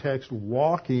context,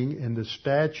 walking in the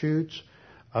statutes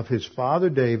of his father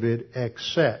David,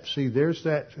 except, see, there's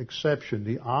that exception,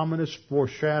 the ominous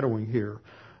foreshadowing here,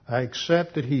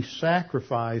 except that he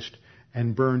sacrificed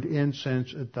and burned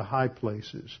incense at the high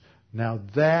places. Now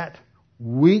that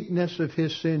weakness of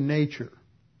his sin nature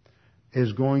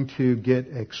is going to get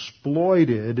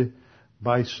exploited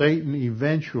by Satan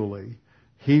eventually.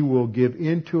 He will give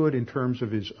into it in terms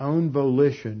of his own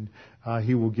volition.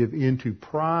 He will give into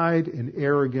pride and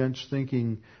arrogance,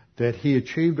 thinking that he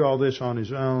achieved all this on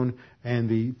his own, and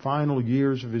the final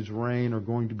years of his reign are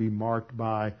going to be marked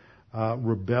by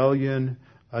rebellion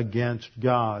against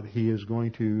God. He is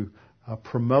going to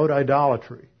promote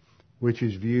idolatry, which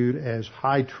is viewed as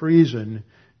high treason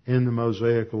in the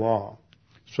Mosaic Law.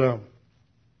 So,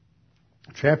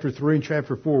 Chapter 3 and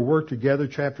Chapter 4 work together.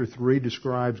 Chapter 3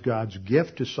 describes God's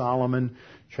gift to Solomon.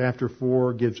 Chapter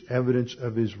 4 gives evidence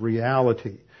of his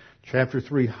reality. Chapter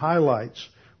 3 highlights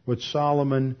what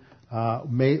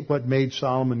made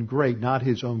Solomon great. Not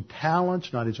his own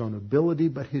talents, not his own ability,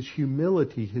 but his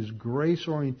humility, his grace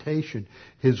orientation,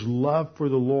 his love for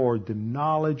the Lord, the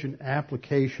knowledge and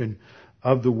application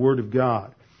of the Word of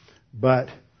God. But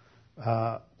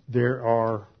there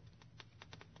are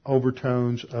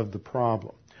overtones of the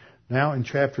problem. Now in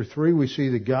chapter 3 we see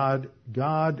that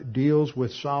God deals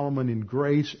with Solomon in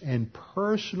grace and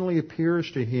personally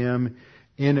appears to him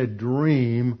in a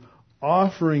dream,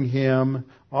 offering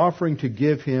to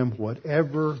give him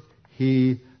whatever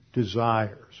he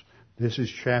desires. This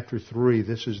is chapter 3.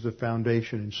 This is the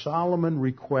foundation. And Solomon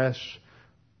requests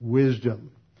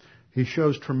wisdom. He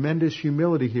shows tremendous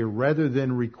humility here rather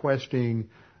than requesting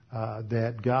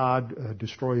that God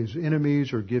destroy his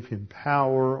enemies or give him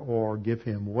power or give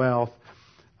him wealth.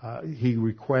 He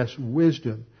requests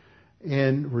wisdom.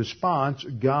 In response,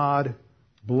 God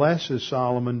blesses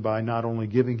Solomon by not only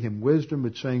giving him wisdom,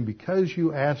 but saying, because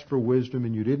you asked for wisdom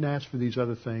and you didn't ask for these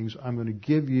other things, I'm going to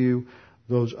give you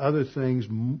those other things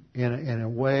in a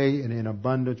way and in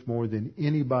abundance more than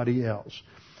anybody else.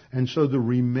 And so the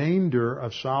remainder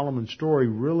of Solomon's story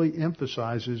really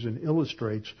emphasizes and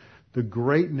illustrates the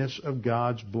greatness of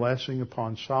God's blessing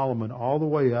upon Solomon all the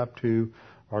way up to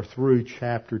or through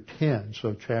chapter 10.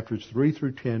 So chapters 3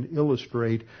 through 10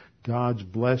 illustrate God's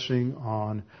blessing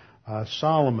on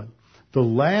Solomon. The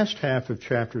last half of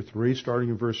chapter 3, starting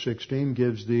in verse 16,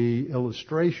 gives the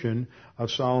illustration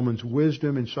of Solomon's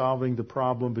wisdom in solving the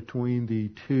problem between the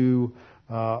two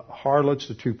harlots,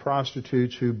 the two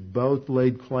prostitutes who both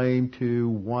laid claim to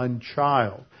one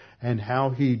child. And how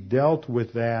he dealt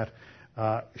with that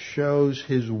shows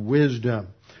his wisdom.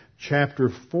 Chapter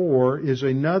 4 is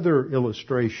another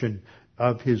illustration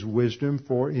of his wisdom,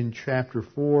 for in chapter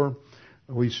 4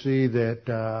 we see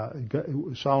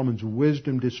that Solomon's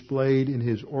wisdom displayed in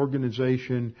his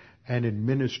organization and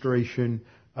administration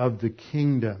of the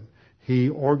kingdom. He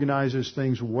organizes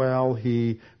things well,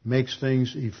 he makes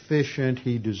things efficient,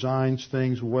 he designs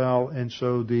things well, and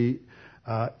so the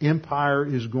empire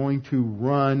is going to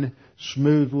run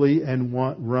smoothly and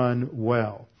run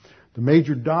well. The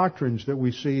major doctrines that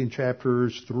we see in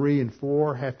chapters 3 and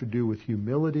 4 have to do with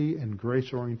humility and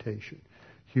grace orientation.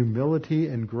 Humility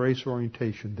and grace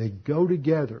orientation. They go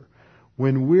together.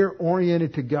 When we're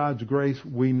oriented to God's grace,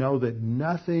 we know that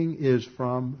nothing is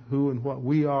from who and what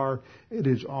we are. It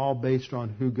is all based on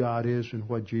who God is and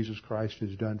what Jesus Christ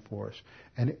has done for us.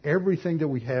 And everything that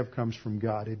we have comes from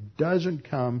God. It doesn't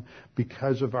come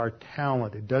because of our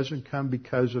talent. It doesn't come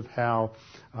because of how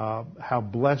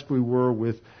blessed we were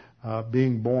with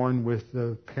being born with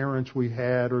the parents we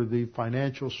had or the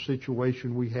financial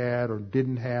situation we had or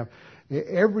didn't have.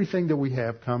 Everything that we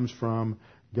have comes from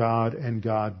God, and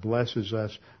God blesses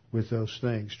us with those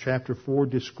things. Chapter 4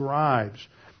 describes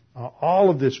all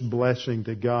of this blessing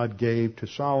that God gave to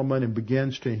Solomon and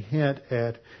begins to hint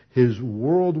at his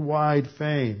worldwide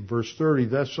fame. Verse 30,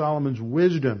 thus Solomon's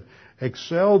wisdom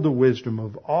excelled the wisdom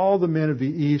of all the men of the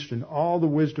East and all the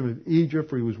wisdom of Egypt,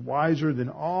 for he was wiser than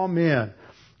all men.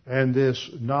 And this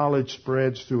knowledge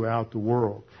spreads throughout the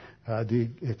world.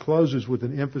 It closes with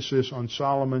an emphasis on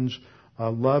Solomon's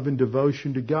love and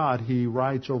devotion to God. He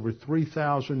writes over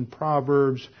 3,000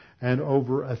 proverbs and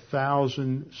over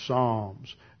 1,000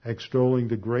 psalms, extolling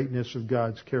the greatness of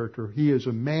God's character. He is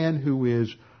a man who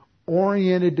is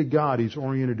oriented to God. He's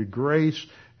oriented to grace,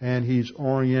 and he's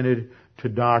oriented to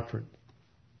doctrine.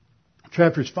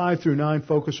 Chapters 5 through 9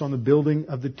 focus on the building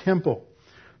of the temple.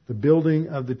 The building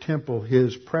of the temple.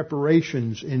 His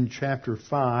preparations in chapter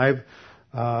 5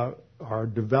 are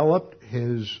developed.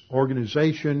 His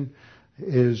organization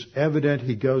is evident.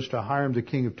 He goes to Hiram, the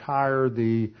king of Tyre.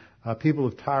 The people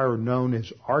of Tyre are known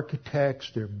as architects.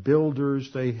 They're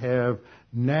builders. They have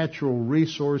natural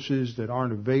resources that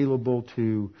aren't available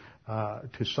to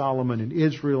Solomon in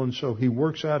Israel. And so he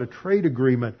works out a trade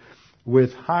agreement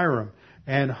with Hiram.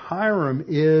 And Hiram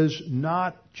is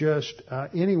not just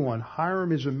anyone.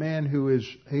 Hiram is a man who is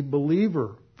a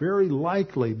believer, very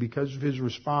likely because of his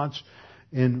response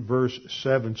in verse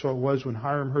 7. So it was when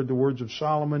Hiram heard the words of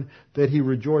Solomon that he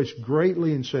rejoiced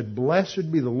greatly and said,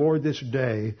 blessed be the Lord this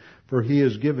day, for he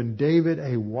has given David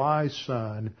a wise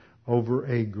son over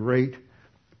a great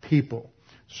people.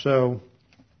 So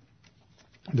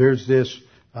there's this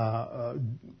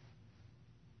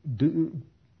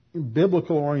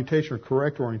biblical orientation or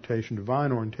correct orientation,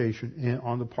 divine orientation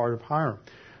on the part of Hiram.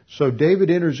 So David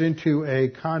enters into a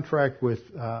contract with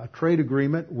a trade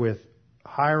agreement with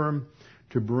Hiram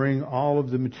to bring all of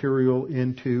the material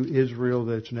into Israel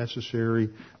that's necessary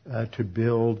to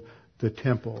build the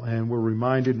temple. And we're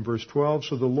reminded in verse 12,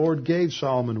 so the Lord gave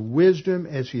Solomon wisdom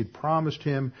as he had promised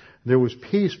him. There was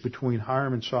peace between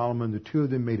Hiram and Solomon. The two of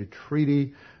them made a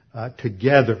treaty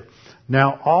together.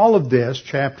 Now all of this,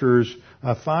 chapters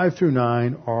 5 through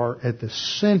 9, are at the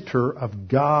center of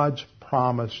God's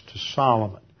promise to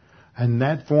Solomon. And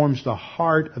that forms the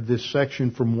heart of this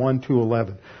section from 1 to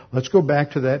 11. Let's go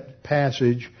back to that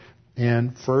passage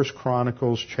in 1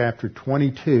 Chronicles chapter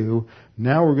 22.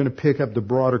 Now we're going to pick up the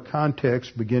broader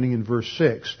context beginning in verse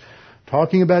 6.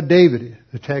 Talking about David,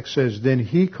 the text says, then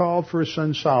he called for his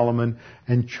son Solomon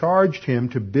and charged him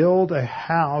to build a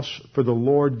house for the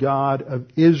Lord God of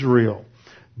Israel.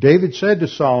 David said to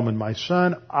Solomon, my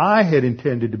son, I had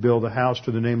intended to build a house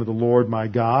to the name of the Lord my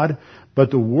God, but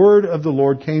the word of the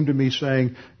Lord came to me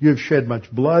saying, you have shed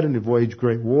much blood and have waged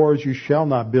great wars. You shall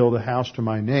not build a house to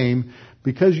my name,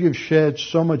 because you have shed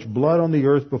so much blood on the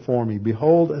earth before me.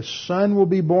 Behold, a son will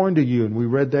be born to you. And we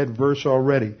read that verse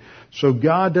already. So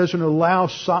God doesn't allow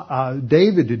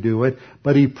David to do it,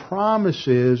 but he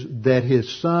promises that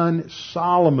his son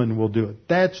Solomon will do it.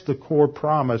 That's the core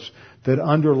promise that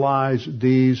underlies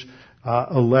these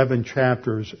 11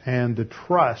 chapters, and the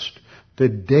trust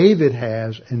that David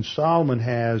has and Solomon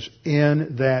has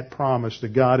in that promise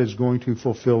that God is going to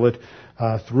fulfill it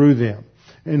through them.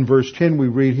 In verse 10 we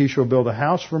read, He shall build a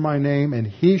house for my name, and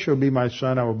he shall be my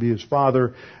son, I will be his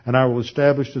father, and I will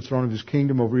establish the throne of his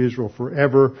kingdom over Israel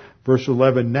forever. Verse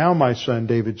 11, now my son,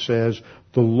 David says,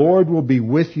 the Lord will be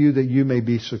with you that you may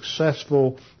be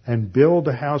successful, and build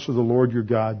the house of the Lord your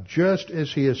God, just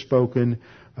as he has spoken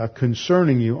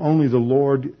concerning you. Only the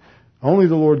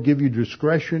Lord give you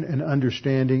discretion and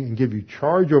understanding, and give you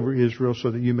charge over Israel, so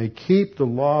that you may keep the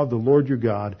law of the Lord your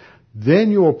God.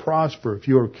 Then you will prosper if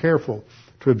you are careful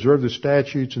to observe the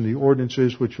statutes and the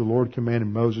ordinances which the Lord commanded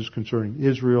Moses concerning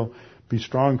Israel. Be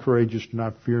strong and courageous, do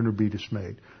not fear nor be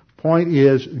dismayed. Point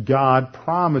is, God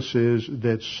promises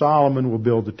that Solomon will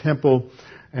build the temple,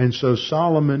 and so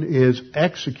Solomon is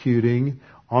executing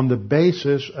on the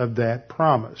basis of that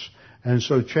promise. And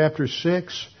so chapter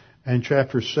 6 and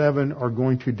chapter 7 are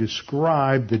going to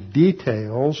describe the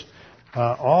details,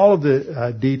 all of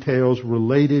the details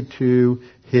related to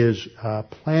his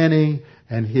planning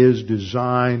and his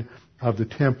design of the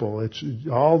temple. It's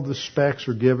all the specs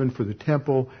are given for the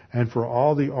temple and for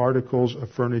all the articles of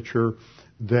furniture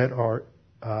that are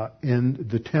in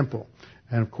the temple.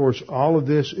 And of course, all of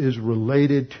this is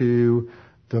related to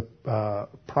the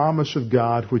promise of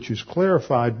God, which is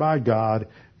clarified by God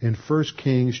in 1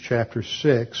 Kings chapter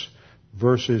 6,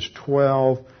 verses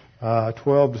 12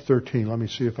 to 13. Let me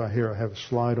see if I have a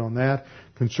slide on that.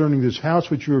 Concerning this house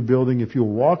which you are building, if you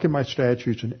will walk in my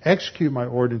statutes and execute my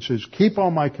ordinances, keep all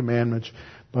my commandments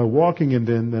by walking in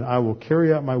them, then I will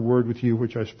carry out my word with you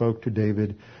which I spoke to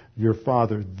David your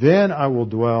father. Then I will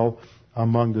dwell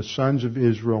among the sons of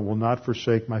Israel, will not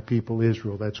forsake my people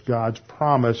Israel. That's God's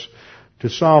promise to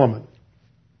Solomon.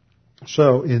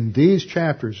 So in these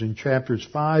chapters, in chapters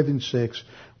 5 and 6,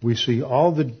 we see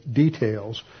all the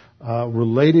details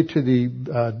related to the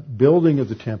building of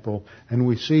the temple, and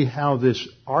we see how this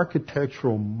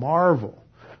architectural marvel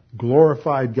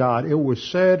glorified God. It was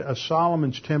said of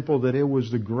Solomon's temple that it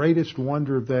was the greatest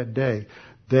wonder of that day.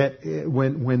 That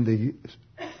when the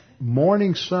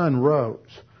morning sun rose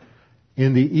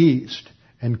in the east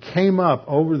and came up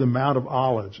over the Mount of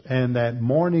Olives, and that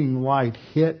morning light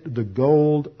hit the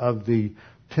gold of the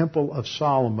Temple of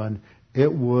Solomon,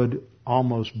 it would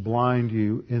almost blind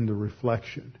you in the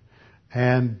reflection.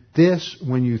 And this,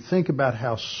 when you think about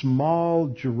how small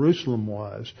Jerusalem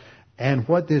was and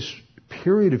what this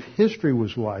period of history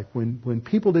was like, when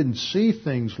people didn't see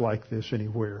things like this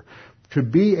anywhere, to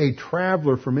be a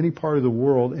traveler from any part of the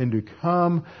world and to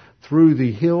come through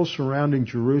the hills surrounding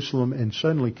Jerusalem and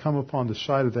suddenly come upon the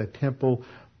site of that temple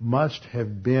must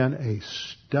have been a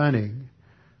stunning,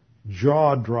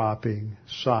 jaw-dropping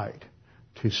sight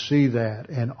to see that.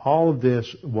 And all of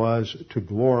this was to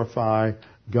glorify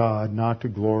God, not to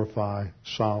glorify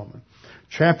Solomon.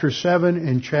 Chapter 7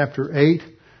 and chapter 8,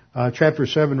 chapter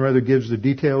 7 rather gives the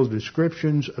details,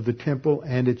 descriptions of the temple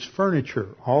and its furniture.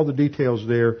 All the details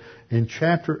there. In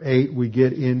chapter 8 we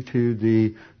get into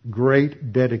the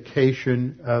great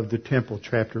dedication of the temple.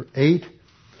 Chapter 8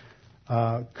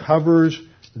 covers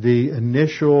the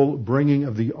initial bringing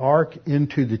of the ark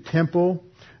into the temple.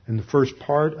 In the first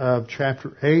part of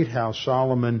chapter 8, how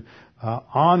Solomon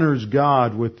honors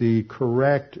God with the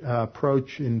correct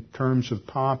approach in terms of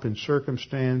pomp and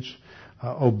circumstance,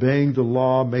 obeying the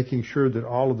law, making sure that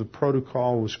all of the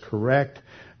protocol was correct.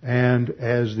 And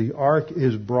as the ark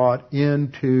is brought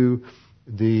into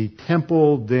the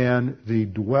temple, then the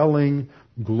dwelling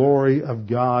glory of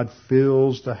God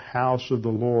fills the house of the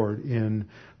Lord in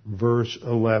verse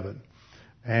 11.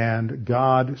 And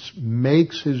God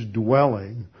makes his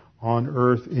dwelling on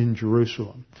earth in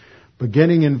Jerusalem.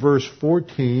 Beginning in verse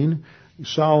 14,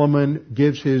 Solomon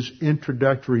gives his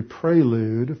introductory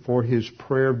prelude for his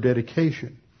prayer of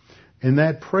dedication. In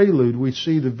that prelude, we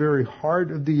see the very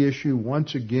heart of the issue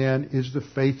once again is the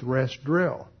faith rest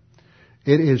drill.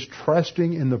 It is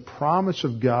trusting in the promise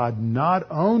of God not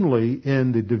only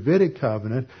in the Davidic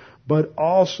covenant, but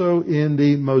also in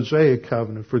the Mosaic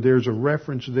covenant. For there's a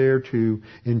reference there to,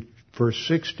 in verse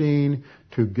 16,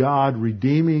 to God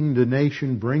redeeming the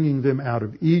nation, bringing them out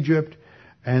of Egypt,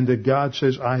 and that God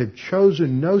says, I have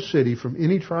chosen no city from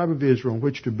any tribe of Israel in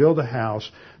which to build a house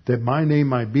that my name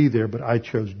might be there, but I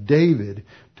chose David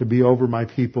to be over my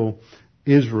people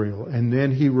Israel. And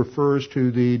then he refers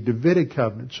to the Davidic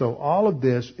covenant. So all of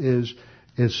this is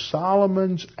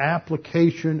Solomon's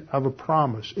application of a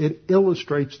promise. It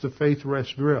illustrates the faith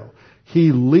rest drill.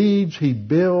 He leads, he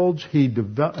builds, he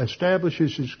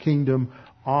establishes his kingdom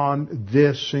on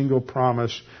this single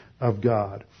promise of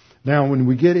God. Now, when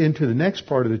we get into the next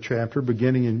part of the chapter,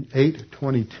 beginning in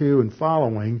 8:22 and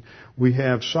following, we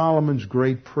have Solomon's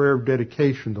great prayer of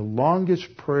dedication, the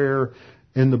longest prayer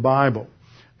in the Bible.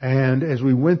 And as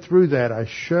we went through that, I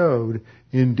showed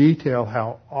in detail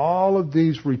how all of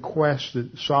these requests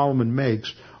that Solomon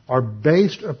makes are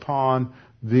based upon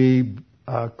the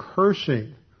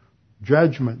cursing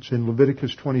judgments in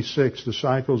Leviticus 26, the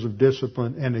cycles of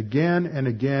discipline, and again and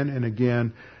again and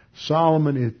again,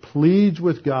 Solomon pleads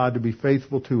with God to be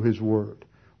faithful to His word.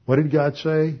 What did God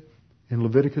say in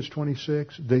Leviticus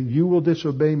 26? That you will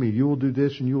disobey me, you will do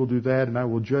this and you will do that, and I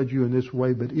will judge you in this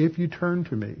way, but if you turn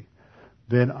to me,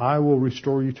 then I will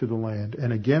restore you to the land.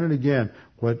 And again,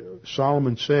 what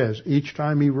Solomon says, each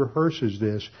time he rehearses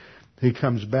this, he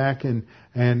comes back and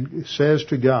says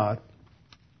to God,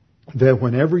 that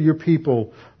whenever your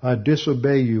people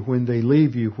disobey you, when they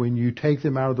leave you, when you take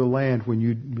them out of the land, when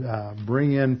you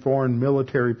bring in foreign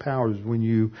military powers, when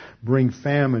you bring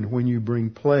famine, when you bring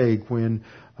plague, when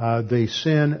they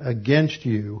sin against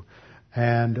you,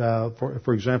 and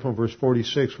for example, verse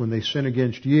 46, when they sin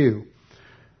against you,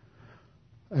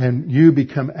 and you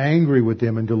become angry with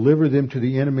them and deliver them to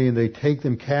the enemy, and they take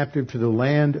them captive to the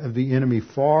land of the enemy,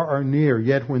 far or near.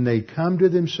 Yet when they come to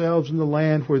themselves in the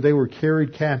land where they were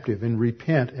carried captive, and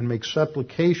repent and make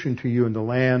supplication to you in the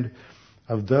land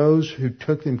of those who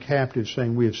took them captive,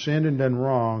 saying, we have sinned and done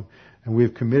wrong, and we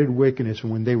have committed wickedness,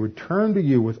 and when they return to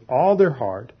you with all their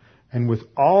heart and with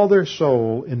all their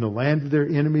soul in the land of their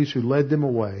enemies who led them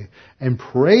away, and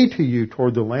pray to you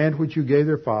toward the land which you gave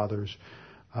their fathers,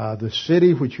 the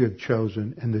city which you have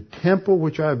chosen, and the temple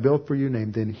which I have built for your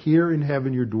name, then hear in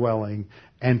heaven your dwelling,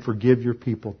 and forgive your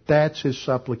people. That's his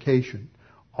supplication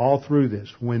all through this.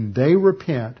 When they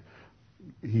repent,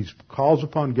 he calls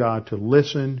upon God to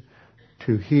listen,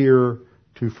 to hear,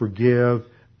 to forgive,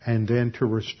 and then to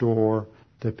restore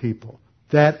the people.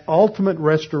 That ultimate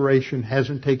restoration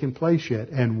hasn't taken place yet,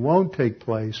 and won't take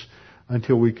place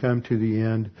until we come to the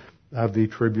end of the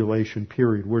tribulation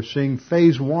period. We're seeing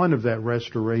phase one of that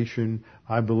restoration,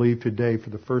 I believe, today for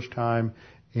the first time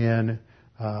in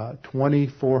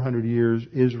 2,400 years.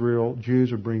 Israel,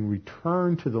 Jews are being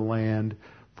returned to the land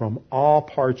from all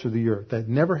parts of the earth. That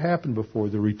never happened before.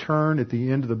 The return at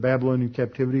the end of the Babylonian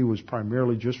captivity was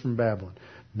primarily just from Babylon.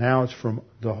 Now it's from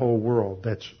the whole world.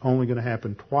 That's only going to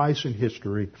happen twice in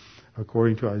history,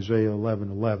 according to Isaiah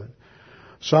 11:11.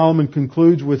 Solomon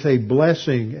concludes with a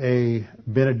blessing, a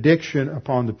benediction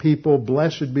upon the people.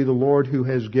 Blessed be the Lord who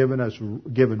has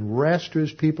given rest to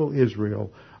his people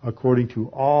Israel, according to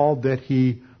all that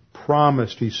he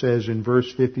promised, he says in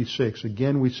verse 56.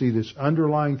 Again, we see this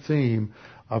underlying theme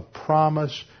of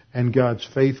promise and God's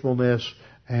faithfulness,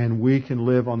 and we can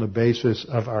live on the basis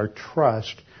of our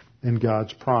trust in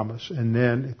God's promise. And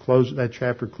then that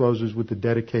chapter closes with the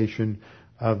dedication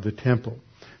of the temple.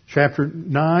 Chapter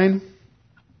 9,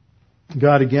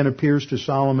 God again appears to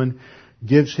Solomon,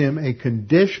 gives him a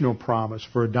conditional promise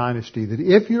for a dynasty, that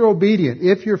if you're obedient,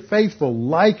 if you're faithful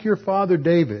like your father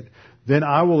David, then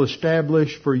I will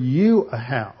establish for you a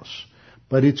house.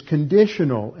 But it's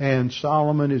conditional, and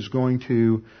Solomon is going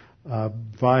to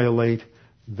violate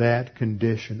that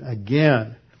condition.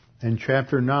 Again, in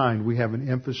chapter 9, we have an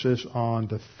emphasis on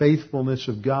the faithfulness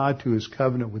of God to his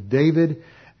covenant with David,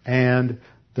 and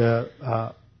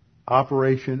the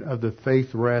operation of the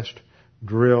faith rest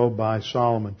drill by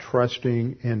Solomon,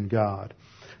 trusting in God.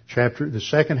 The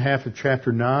second half of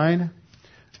chapter 9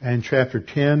 and chapter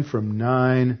 10, from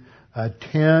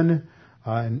 9:10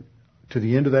 to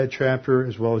the end of that chapter,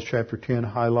 as well as chapter 10,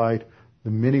 highlight the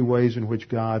many ways in which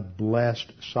God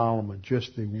blessed Solomon.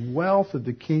 Just the wealth of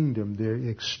the kingdom, the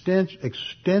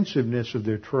extensiveness of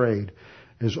their trade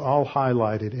is all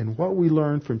highlighted. And what we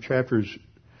learn from chapters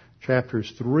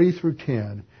 3 through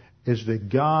 10 is that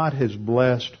God has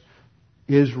blessed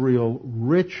Israel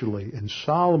richly and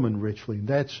Solomon richly.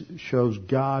 That shows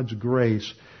God's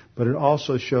grace, but it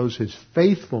also shows his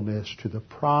faithfulness to the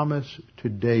promise to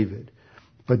David.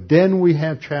 But then we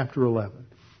have chapter 11.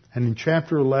 And in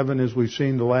chapter 11, as we've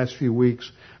seen the last few weeks,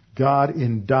 God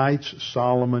indicts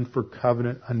Solomon for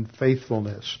covenant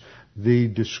unfaithfulness. The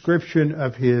description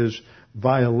of his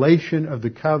violation of the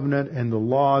covenant and the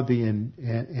law, the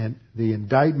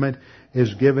indictment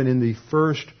is given in the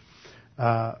first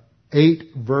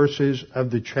 8 verses of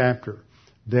the chapter.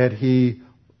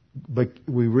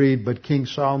 We read, but King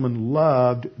Solomon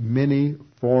loved many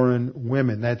foreign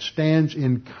women. That stands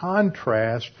in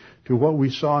contrast to what we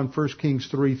saw in 1 Kings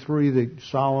 3:3, that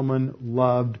Solomon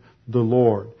loved the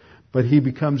Lord. But he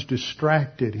becomes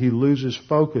distracted. He loses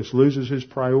focus, loses his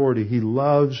priority. He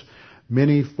loves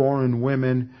many foreign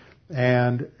women,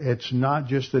 and it's not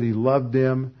just that he loved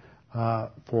them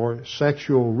for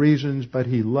sexual reasons, but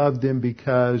he loved them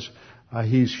because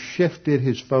he's shifted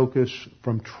his focus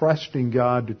from trusting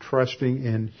God to trusting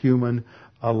in human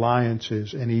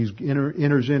alliances, and he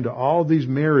enters into all these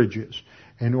marriages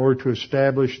in order to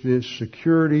establish this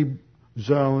security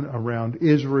zone around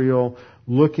Israel,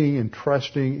 looking and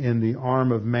trusting in the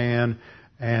arm of man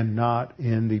and not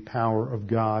in the power of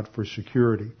God for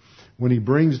security. When he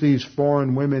brings these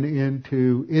foreign women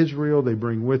into Israel, they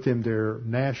bring with him their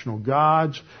national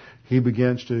gods. He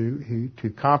begins to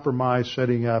compromise,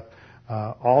 setting up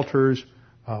altars,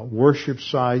 worship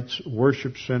sites,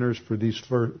 worship centers for these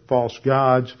false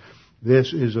gods.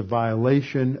 This is a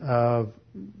violation of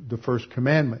the first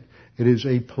commandment. It is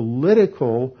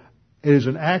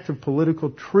an act of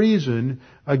political treason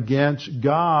against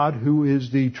God, who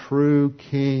is the true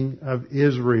King of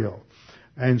Israel.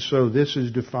 And so this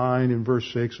is defined in verse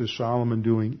 6 as Solomon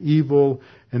doing evil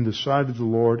in the sight of the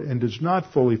Lord and does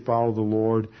not fully follow the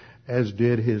Lord as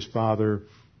did his father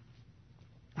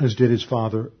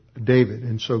David.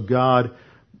 And so God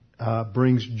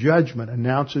brings judgment,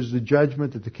 announces the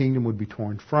judgment that the kingdom would be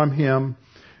torn from him.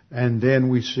 And then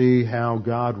we see how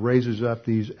God raises up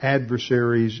these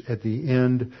adversaries at the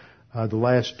end, the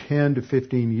last 10 to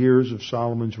 15 years of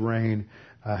Solomon's reign.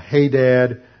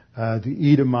 Hadad,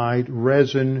 the Edomite,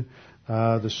 Rezin,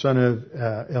 the son of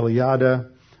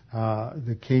Eliada,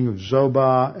 the king of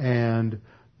Zobah, and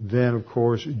then, of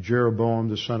course, Jeroboam,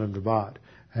 the son of Nebat.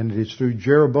 And it is through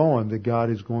Jeroboam that God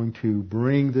is going to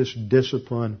bring this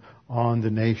discipline on the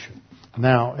nation.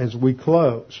 Now, as we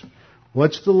close,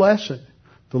 what's the lesson?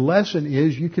 The lesson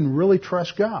is you can really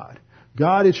trust God.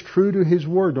 God is true to His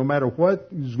Word, no matter what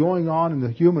is going on in the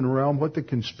human realm, what the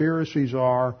conspiracies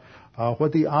are,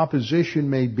 what the opposition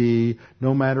may be,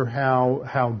 no matter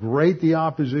how great the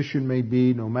opposition may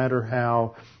be, no matter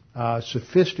how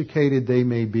sophisticated they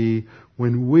may be.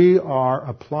 When we are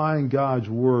applying God's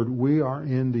Word, we are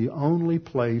in the only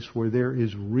place where there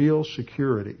is real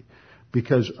security.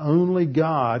 Because only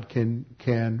God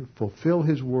can fulfill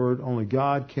His Word, only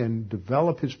God can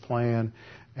develop His plan,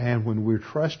 and when we're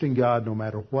trusting God, no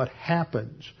matter what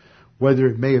happens, whether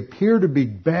it may appear to be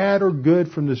bad or good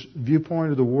from this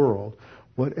viewpoint of the world,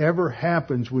 whatever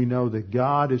happens, we know that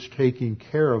God is taking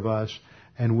care of us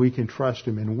and we can trust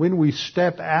Him. And when we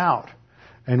step out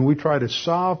and we try to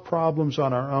solve problems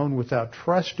on our own without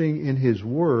trusting in His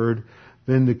Word,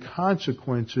 then the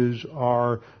consequences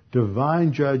are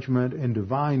divine judgment and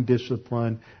divine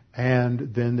discipline,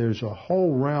 and then there's a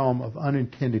whole realm of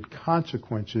unintended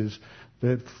consequences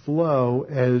that flow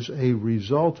as a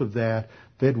result of that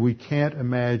we can't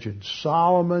imagine.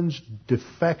 Solomon's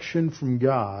defection from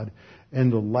God in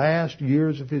the last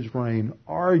years of his reign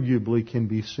arguably can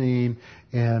be seen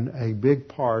in a big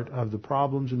part of the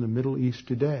problems in the Middle East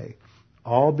today,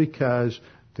 all because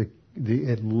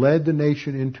it led the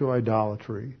nation into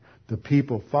idolatry. The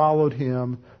people followed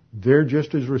him. They're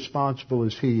just as responsible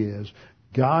as he is.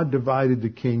 God divided the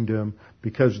kingdom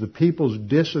because the people's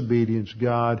disobedience.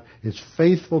 God is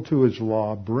faithful to His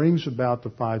law, brings about the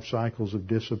 5 cycles of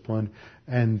discipline,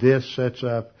 and this sets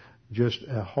up just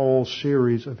a whole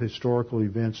series of historical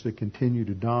events that continue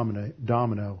to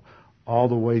domino all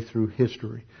the way through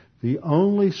history. The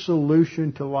only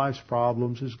solution to life's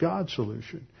problems is God's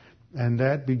solution, and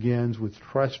that begins with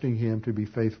trusting Him to be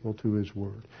faithful to His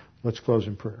Word. Let's close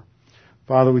in prayer.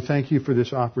 Father, we thank You for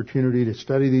this opportunity to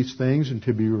study these things and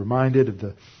to be reminded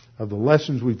of the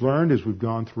lessons we've learned as we've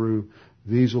gone through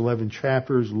these 11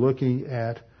 chapters, looking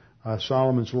at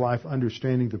Solomon's life,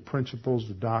 understanding the principles,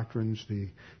 the doctrines, the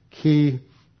key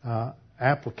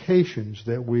applications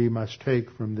that we must take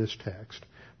from this text.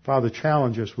 Father,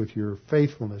 challenge us with Your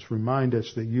faithfulness. Remind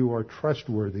us that You are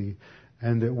trustworthy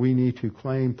and that we need to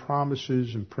claim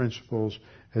promises and principles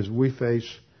as we face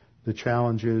the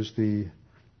challenges, the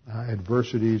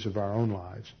adversities of our own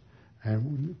lives,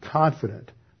 and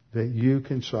confident that You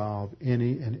can solve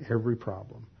any and every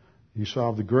problem. You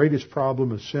solved the greatest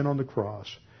problem of sin on the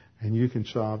cross, and You can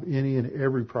solve any and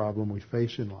every problem we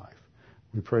face in life.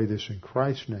 We pray this in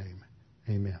Christ's name.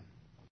 Amen.